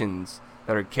emotions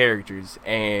that are characters,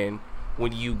 and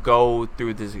when you go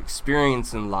through this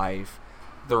experience in life,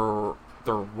 they're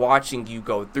watching you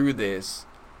go through this,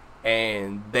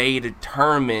 and they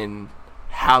determine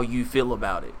how you feel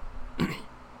about it.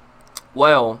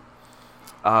 Well,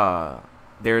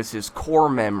 there's this core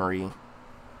memory,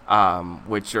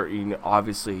 which are, you know,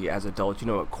 obviously as adults, you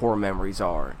know what core memories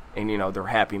are, and you know they're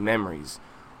happy memories.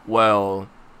 Well,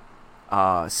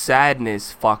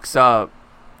 sadness fucks up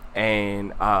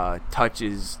and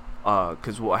touches,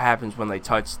 because what happens when they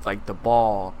touch like the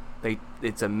ball,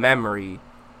 it's a memory,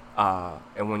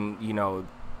 and when you know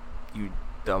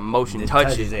the emotion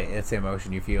touches it. It's the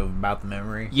emotion you feel about the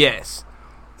memory. Yes.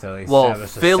 So they establish a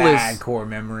sad core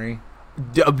memory.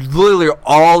 Literally,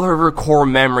 all of her core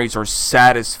memories are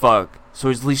sad as fuck. So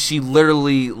at least she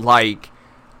literally like,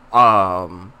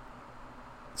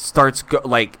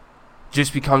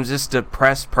 just becomes this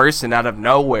depressed person out of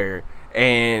nowhere,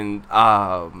 and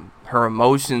her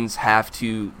emotions have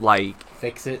to like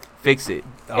fix it.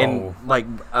 Oh. And like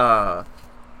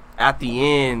at the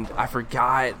end, I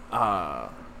forgot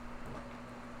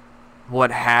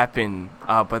what happened,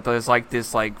 but there's like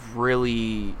this like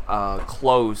really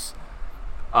close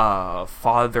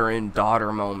father and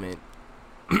daughter moment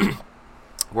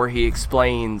where he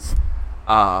explains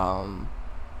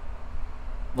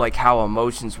like how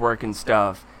emotions work and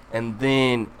stuff, and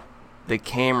then the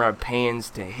camera pans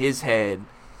to his head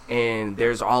and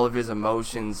there's all of his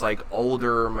emotions, like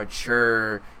older,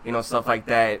 mature, you know, stuff like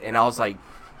that. And I was like,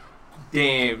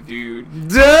 damn, dude,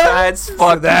 that's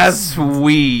fucking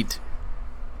sweet.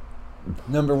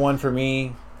 Number one for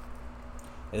me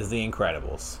is The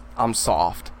Incredibles. I'm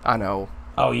soft, I know.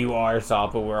 Oh, you are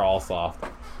soft, but we're all soft.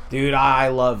 Dude, I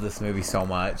love this movie so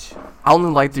much. I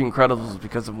only like The Incredibles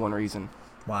because of one reason.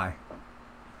 Why?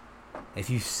 If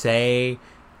you say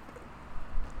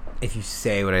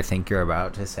what I think you're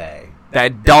about to say.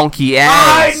 That donkey ass.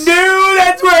 I knew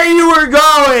that's where you were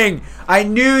going! I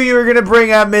knew you were going to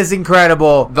bring up Miss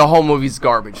Incredible. The whole movie's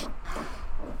garbage.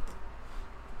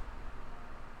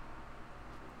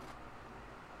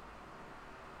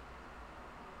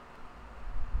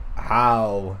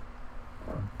 How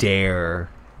dare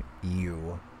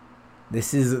you?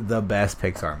 This is the best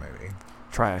Pixar movie.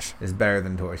 Trash. It's better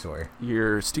than Toy Story.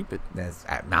 You're stupid. That's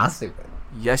not stupid.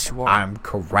 Yes, you are. I'm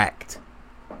correct.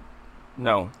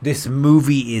 No. This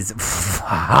movie is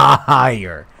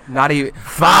fire. Not even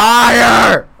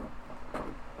fire.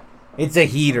 It's a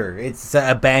heater. It's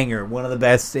a banger. One of the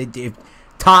best.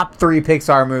 Top 3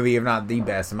 Pixar movie, if not the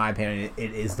best, in my opinion.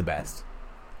 It is the best.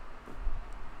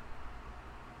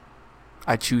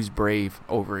 I choose Brave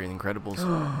over Incredibles.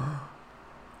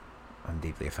 I'm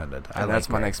deeply offended. That's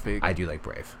my next pick. I do like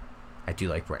Brave.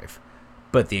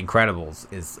 But The Incredibles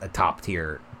is a top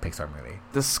tier Pixar movie.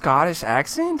 The Scottish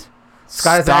accent?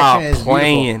 Scottish Stop accent is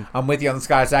playing. Beautiful. I'm with you on the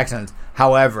Scottish accent.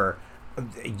 However,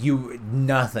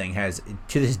 nothing has,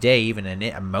 to this day, even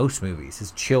in most movies,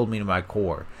 has chilled me to my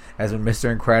core as when Mr.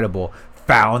 Incredible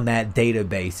found that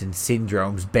database in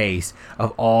Syndrome's base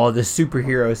of all the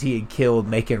superheroes he had killed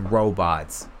making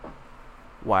robots.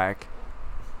 Whack.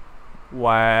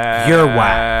 Whack. You're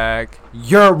whack.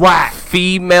 You're whack.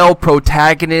 Female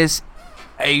protagonist,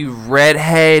 a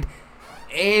redhead,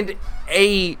 and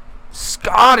a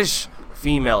Scottish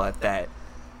female at that.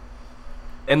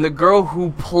 And the girl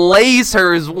who plays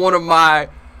her is one of my...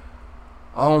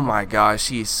 Oh my gosh,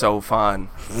 she's so fun.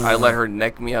 I let her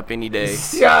neck me up any day.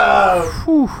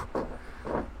 Whew.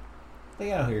 I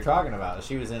think I know who you're talking about.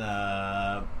 She was in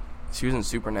She was in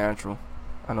Supernatural.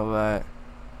 I know that.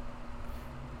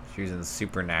 She was in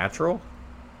Supernatural?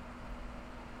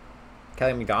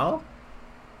 Kelly McDonald?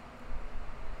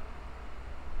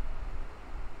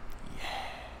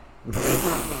 Yeah.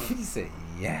 He said,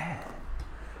 yeah.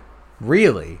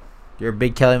 Really? You're a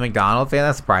big Kelly McDonald fan?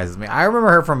 That surprises me. I remember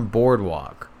her from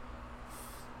Boardwalk.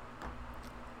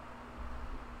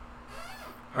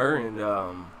 Her and,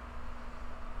 oh,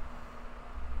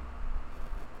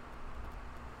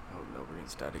 no, we're getting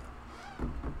static.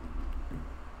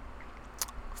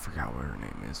 I forgot what her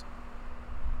name is.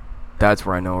 That's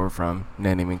where I know her from.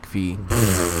 Nanny McPhee.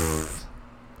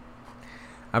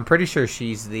 I'm pretty sure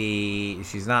she's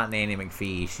not Nanny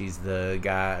McPhee. She's the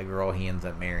girl he ends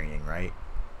up marrying, right?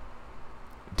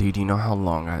 Dude, you know how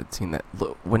long I had seen that?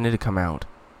 Look, when did it come out?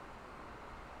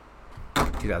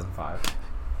 2005.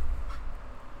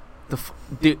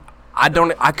 Dude,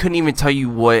 I couldn't even tell you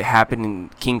what happened in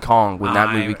King Kong when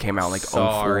that movie came out, like,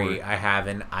 sorry, 04.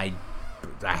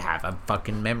 I have a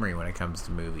fucking memory when it comes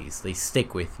to movies. They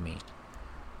stick with me.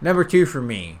 Number 2 for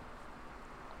me.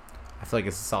 I feel like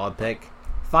it's a solid pick.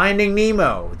 Finding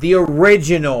Nemo. The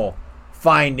original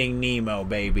Finding Nemo,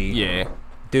 baby. Yeah.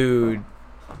 Dude,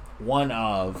 one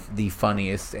of the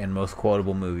funniest and most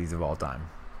quotable movies of all time.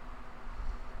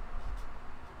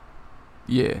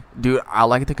 Yeah. Dude, I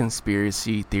like the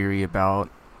conspiracy theory about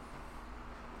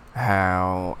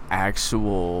how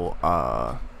actual,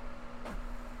 are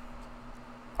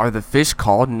the fish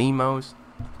called Nemos?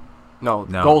 No,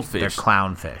 goldfish. They're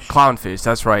clownfish. Clownfish,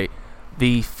 that's right.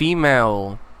 The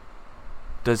female...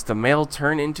 Does the male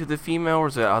turn into the female, or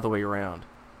is it the other way around?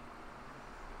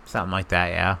 Something like that,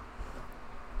 yeah.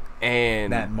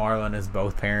 And... That Marlin is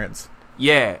both parents.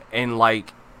 Yeah, and,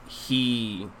 like,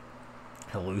 he...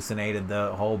 hallucinated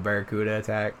the whole barracuda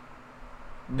attack.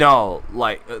 No,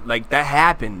 like that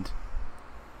happened.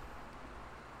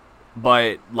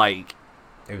 But, like...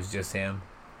 It was just him.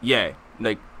 Yeah,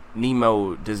 like,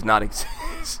 Nemo does not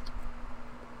exist.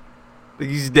 Like,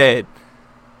 he's dead.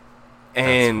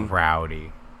 And that's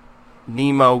rowdy.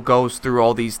 Nemo goes through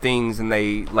all these things, and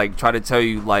they, like, try to tell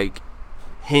you, like,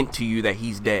 hint to you that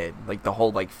he's dead. Like, the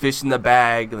whole, like, fish in the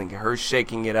bag, like, her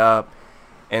shaking it up,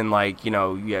 and, like, you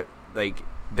know, yeah, like,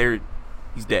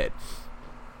 he's dead.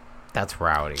 That's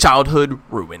rowdy. Childhood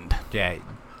ruined. Yeah,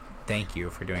 thank you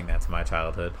for doing that to my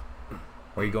childhood.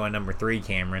 Where you going, number 3,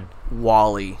 Cameron?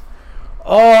 Wall-E.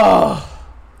 Oh!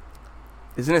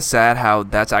 Isn't it sad how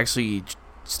that's actually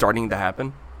starting to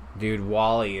happen? Dude,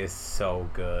 Wall-E is so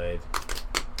good.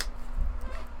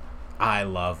 I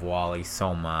love Wall-E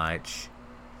so much.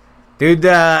 Dude,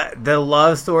 the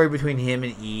love story between him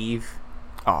and Eve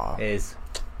is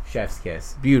chef's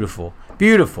kiss. Beautiful.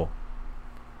 Beautiful.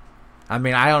 I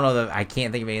mean, I don't know I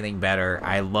can't think of anything better.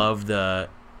 I love the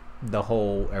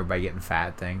whole everybody getting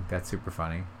fat thing. That's super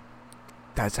funny.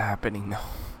 That's happening now.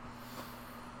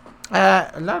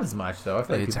 Not as much though. I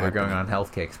feel like people are going on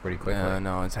health kicks pretty quickly.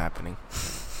 No, it's happening.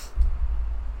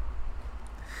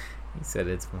 He said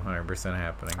it's 100%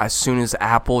 happening. As soon as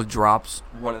Apple drops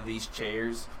one of these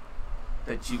chairs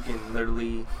that you can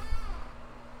literally...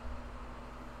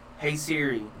 Hey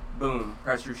Siri, boom,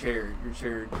 press your chair. Your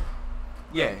chair...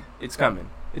 Yeah, it's coming.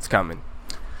 It's coming.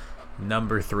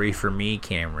 Number 3 for me,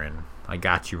 Cameron. I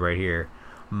got you right here.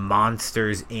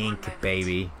 Monsters, Inc.,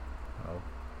 baby. Oh.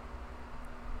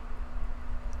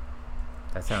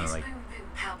 That sounded like...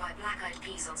 Powered by Black Eyed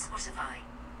Peas on Spotify.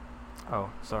 Oh,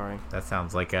 sorry. That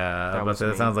sounds like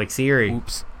that sounds like Siri.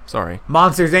 Oops. Sorry.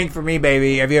 Monsters Inc. for me,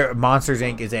 baby. Monsters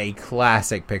Inc. is a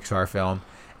classic Pixar film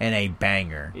and a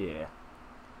banger. Yeah.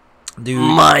 Dude.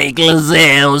 Mike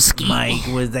Wazowski.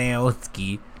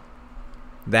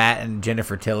 That and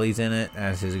Jennifer Tilly's in it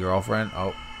as his girlfriend.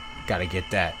 Oh, gotta get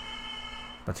that.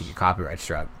 About to get copyright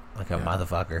struck like a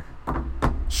motherfucker.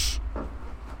 Shh.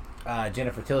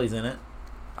 Jennifer Tilly's in it.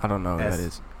 I don't know who that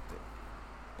is.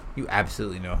 You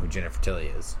absolutely know who Jennifer Tilly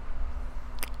is.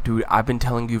 Dude, I've been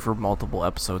telling you for multiple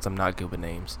episodes I'm not good with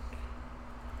names.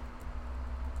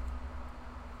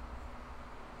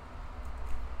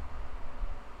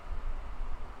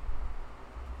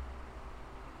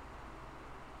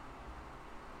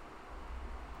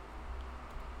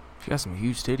 She got some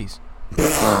huge titties.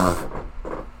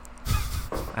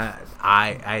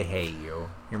 I hate you.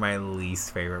 You're my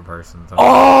least favorite person.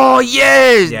 Oh,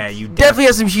 yes! Yeah, you definitely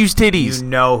have some huge titties. You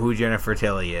know who Jennifer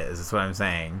Tilly is. That's what I'm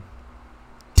saying.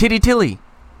 Titty Tilly.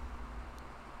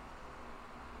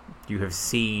 You have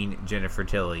seen Jennifer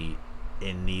Tilly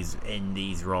in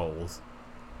these roles.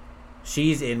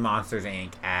 She's in Monsters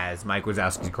Inc. as Mike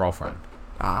Wazowski's girlfriend.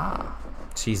 Ah.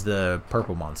 She's the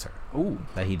purple monster. Ooh.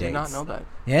 That he dates. Did not know that.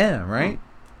 Yeah, right?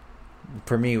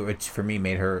 For me, which for me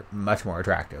made her much more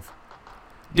attractive.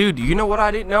 Dude, you know what I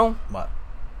didn't know? What?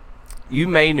 You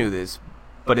may knew this,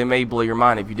 but it may blow your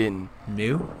mind if you didn't.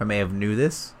 Knew? I may have knew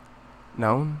this.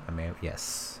 No? I may have,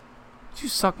 yes. You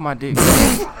suck my dick.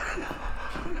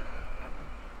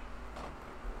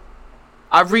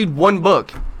 I read one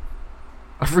book.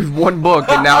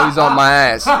 And now he's on my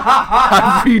ass.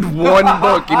 I read one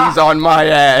book and he's on my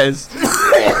ass.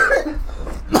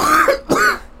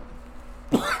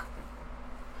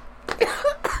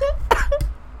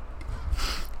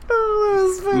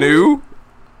 New?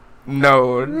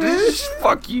 No.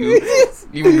 Fuck you.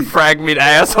 You fragment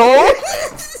asshole.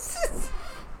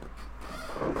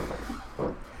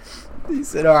 He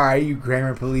said, alright, you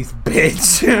grammar police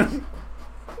bitch.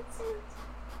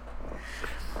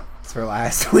 It's for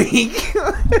last week.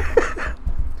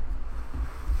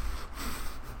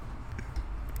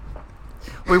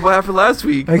 Wait, what happened last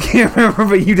week? I can't remember,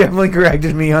 but you definitely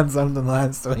corrected me on something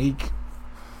last week.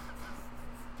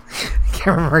 I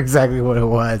can't remember exactly what it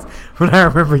was, but I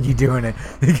remember you doing it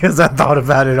because I thought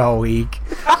about it all week.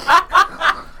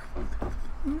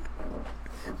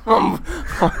 I'm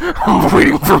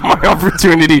waiting for my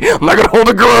opportunity. I'm not gonna hold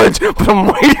a grudge, but I'm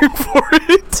waiting for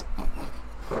it.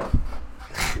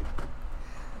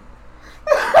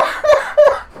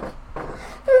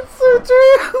 It's so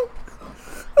true.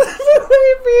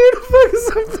 Let me fuck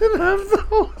something up the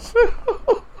whole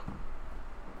show.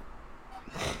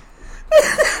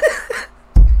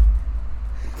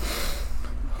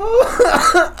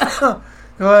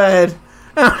 Go ahead.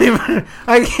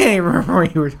 I can't even remember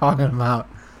what you were talking about.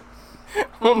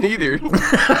 Well, neither.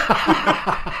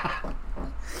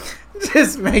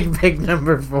 Just make pick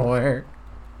number 4.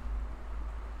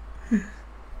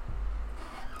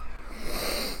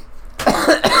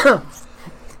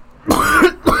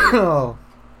 Oh.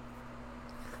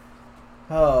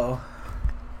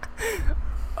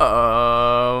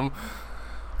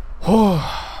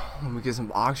 Let me get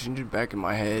some oxygen back in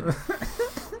my head.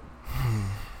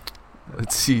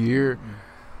 Let's see here.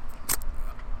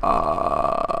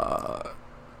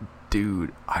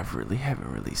 Dude, I really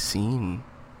haven't seen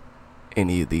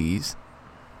any of these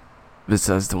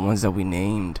besides the ones that we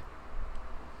named.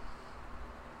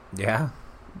 Yeah.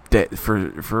 That for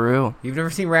real. You've never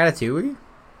seen Ratatouille?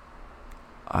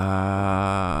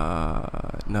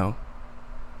 No.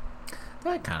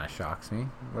 That kind of shocks me.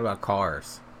 What about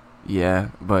Cars? Yeah,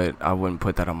 but I wouldn't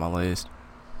put that on my list.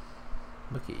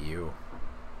 Look at you.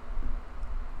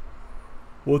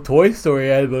 Well, Toy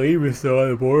Story, I believe, is still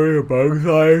on the board. A Bug's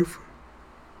Life.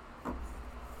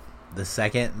 The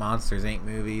second Monsters Inc.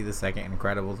 movie, the second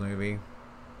Incredibles movie.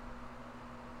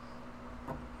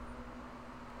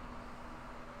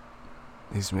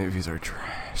 These movies are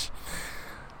trash.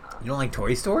 You don't like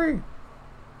Toy Story?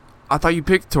 I thought you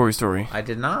picked Toy Story. I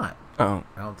did not. Oh.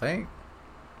 I don't think.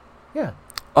 Yeah.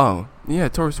 Oh, yeah,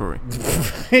 Toy Story.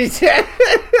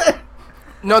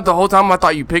 No, the whole time I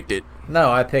thought you picked it.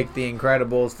 No, I picked The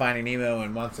Incredibles, Finding Nemo,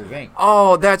 and Monsters Inc.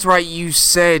 Oh, that's right. You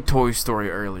said Toy Story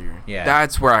earlier. Yeah.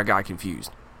 That's where I got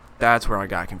confused.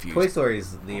 Toy Story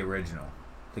is the original,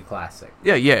 the classic.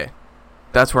 Yeah.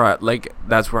 That's where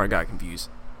I got confused.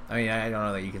 I mean, I don't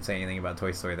know that you can say anything about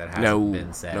Toy Story that hasn't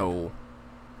been said. No.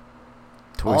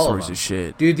 Toy All Story's of them. a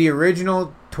shit. Dude, the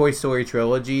original Toy Story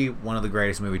trilogy, one of the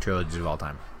greatest movie trilogies of all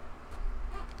time.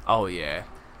 Oh, yeah.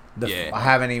 I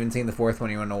haven't even seen the fourth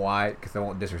one. You want to know why? Because I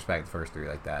won't disrespect the first three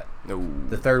like that. No.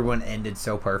 The third one ended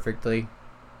so perfectly.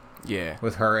 Yeah.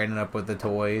 With her ending up with the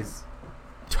toys.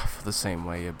 I feel the same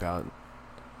way about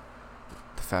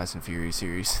the Fast and Furious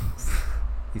series.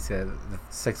 He said the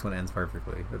sixth one ends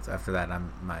perfectly. After that,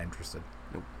 I'm not interested.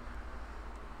 Nope.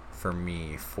 For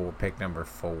me, pick number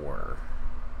 4.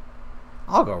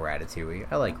 I'll go Ratatouille.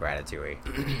 I like Ratatouille.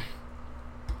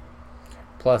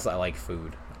 Plus, I like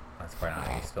food. That's probably not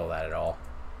how you spell that at all.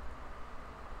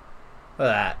 Look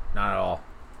at that. Not at all.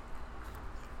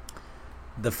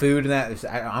 The food in that...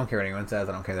 I don't care what anyone says.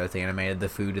 I don't care that it's animated. The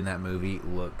food in that movie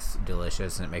looks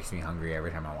delicious, and it makes me hungry every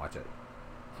time I watch it.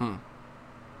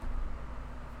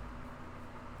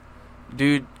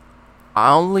 Dude,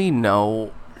 I only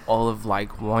know all of,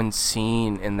 like, one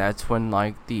scene, and that's when,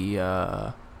 like,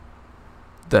 the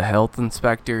the health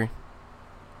inspector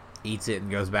eats it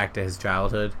and goes back to his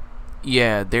childhood.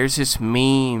 Yeah, there's this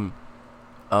meme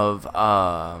of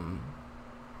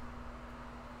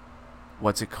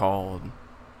what's it called?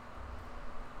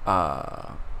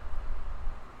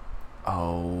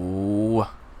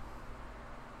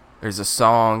 There's a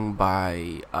song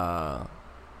by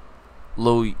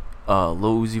Lil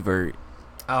Uzi Vert.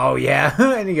 Oh yeah,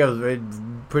 and he goes, it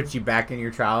puts you back in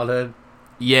your childhood.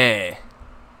 Yeah.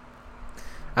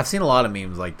 I've seen a lot of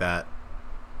memes like that.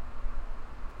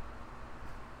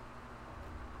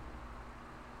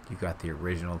 You got the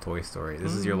original Toy Story.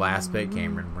 This is your last pick,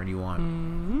 Cameron. Where do you want?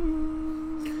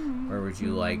 Where would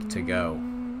you like to go?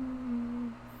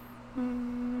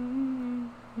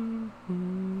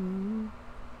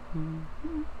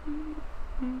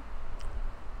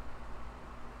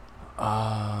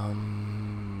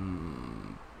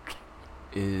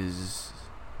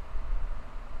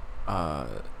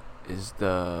 Is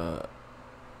the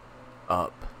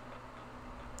Up?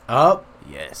 Up?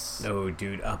 Yes. No,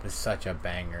 dude, Up is such a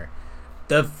banger.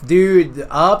 The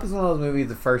Up is one of those movies.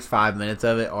 The first 5 minutes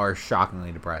of it are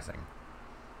shockingly depressing.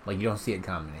 Like you don't see it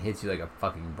coming. It hits you like a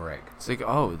fucking brick. It's like,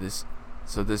 oh,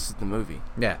 so this is the movie.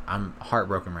 Yeah, I'm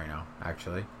heartbroken right now.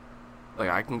 Actually. Like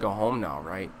I can go home now,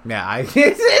 right? Yeah, I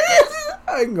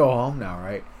can go home now,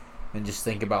 right? And just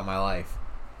think about my life.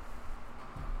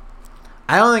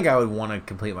 I don't think I would want to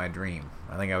complete my dream.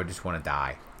 I think I would just want to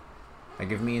die.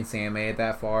 Like, if me and Sam made it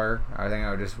that far, I think I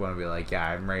would just want to be like,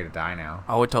 yeah, I'm ready to die now.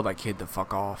 I would tell that kid to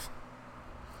fuck off.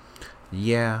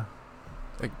 Yeah.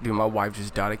 Like, dude, my wife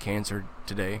just died of cancer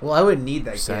today. Well, I wouldn't need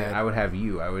that Sad. kid. I would have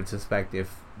you. I would suspect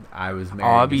if I was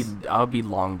married. I'll be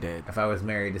long dead. If I was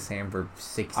married to Sam for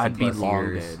 60 I'd be plus long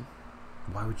years. dead.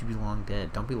 Why would you be long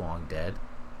dead? Don't be long dead.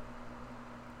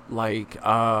 Like,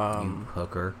 You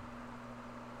hooker.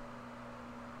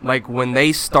 like when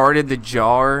they started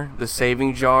the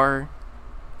saving jar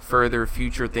for their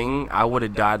future thing, I would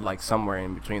have died like somewhere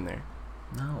in between there.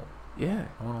 No. Yeah.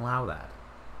 I won't allow that.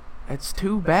 It's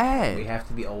too bad. We have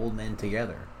to be old men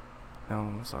together. No,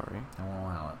 I'm sorry. I won't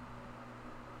allow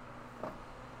it.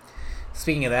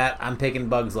 Speaking of that, I'm picking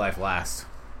Bug's Life last.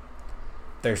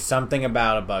 There's something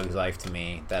about A Bug's Life to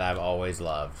me that I've always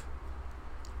loved.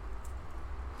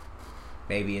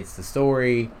 Maybe it's the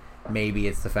story. Maybe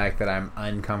it's the fact that I'm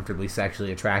uncomfortably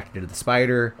sexually attracted to the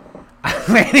spider.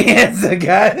 Maybe it's the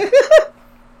guy.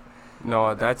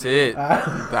 No, that's it.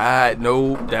 I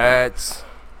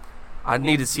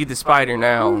need to see the spider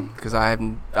now because I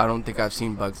don't think I've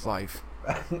seen Bug's Life.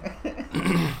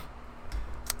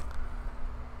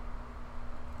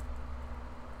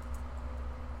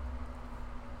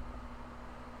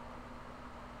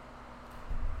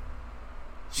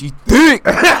 She thick.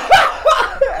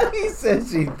 He said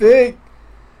she thick.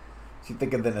 She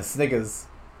thicker than a Snickers.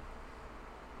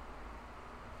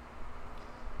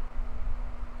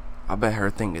 I bet her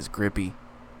thing is grippy.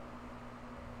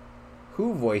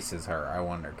 Who voices her, I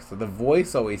wonder? Because the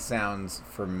voice always sounds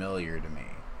familiar to me.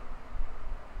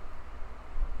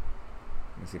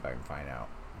 Let me see if I can find out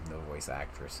the voice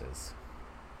actresses.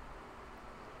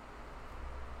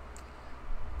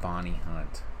 Bonnie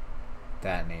Hunt.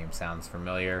 That name sounds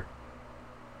familiar.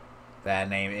 That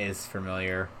name is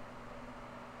familiar.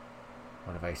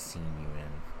 What have I seen you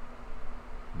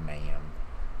in? Ma'am.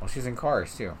 Well, she's in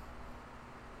Cars, too.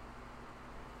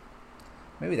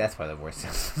 Maybe that's why the voice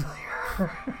sounds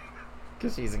familiar.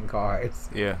 Because she's in Cars.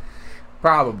 Yeah.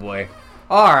 Probably.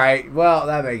 Alright, well,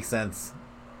 that makes sense.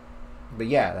 But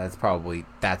yeah, you're probably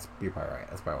right. That's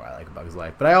probably why I like A Bug's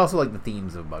Life. But I also like the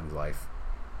themes of Bug's Life.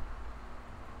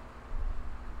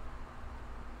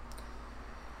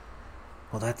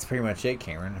 Well, that's pretty much it,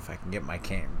 Cameron. If I can get my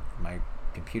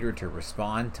computer to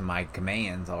respond to my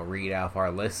commands, I'll read off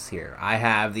our lists here. I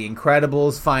have The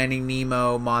Incredibles, Finding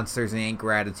Nemo, Monsters, Inc.,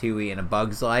 Ratatouille, and A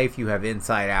Bug's Life. You have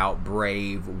Inside Out,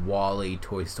 Brave, WALL-E,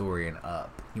 Toy Story, and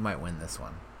Up. You might win this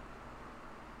one.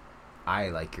 I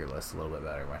like your list a little bit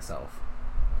better myself.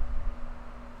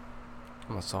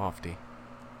 I'm a softie.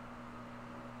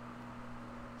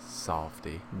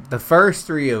 The first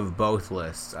three of both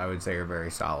lists, I would say, are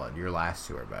very solid. Your last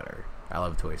two are better. I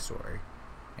love Toy Story.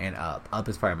 And Up. Up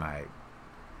is probably my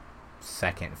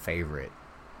second favorite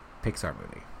Pixar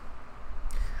movie.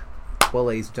 Well,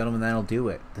 ladies and gentlemen, that'll do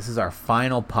it. This is our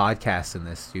final podcast in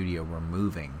this studio. We're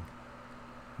moving.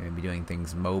 We're going to be doing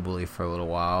things mobily for a little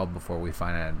while before we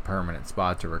find a permanent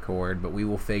spot to record. But we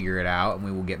will figure it out, and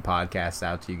we will get podcasts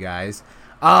out to you guys.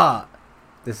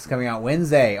 This is coming out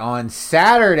Wednesday. On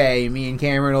Saturday, me and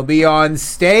Cameron will be on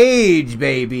stage,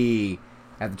 baby,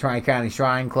 at the Tri-County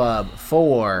Shrine Club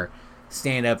for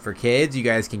Stand Up for Kids. You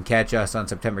guys can catch us on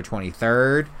September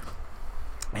 23rd.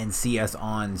 and see us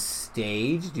on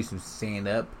stage, do some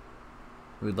stand-up.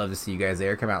 We'd love to see you guys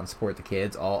there. Come out and support the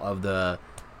kids. All of the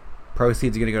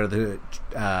proceeds are going to go to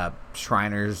the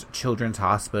Shriners Children's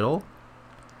Hospital.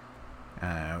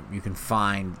 You can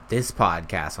find this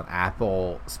podcast on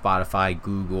Apple, Spotify,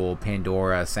 Google,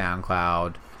 Pandora,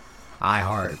 SoundCloud,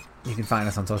 iHeart. You can find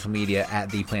us on social media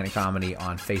at The Planet Comedy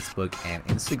on Facebook and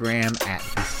Instagram, at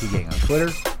PCP Gang on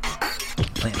Twitter,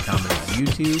 Planet Comedy on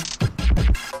YouTube.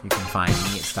 You can find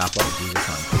me at Stop Like Jesus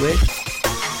on Twitch.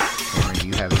 Cameron, do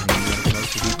you have anything you want to promote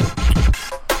to people?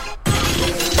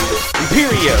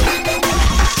 Imperio.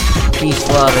 Peace,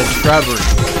 love, and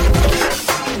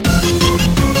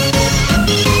shrubbery.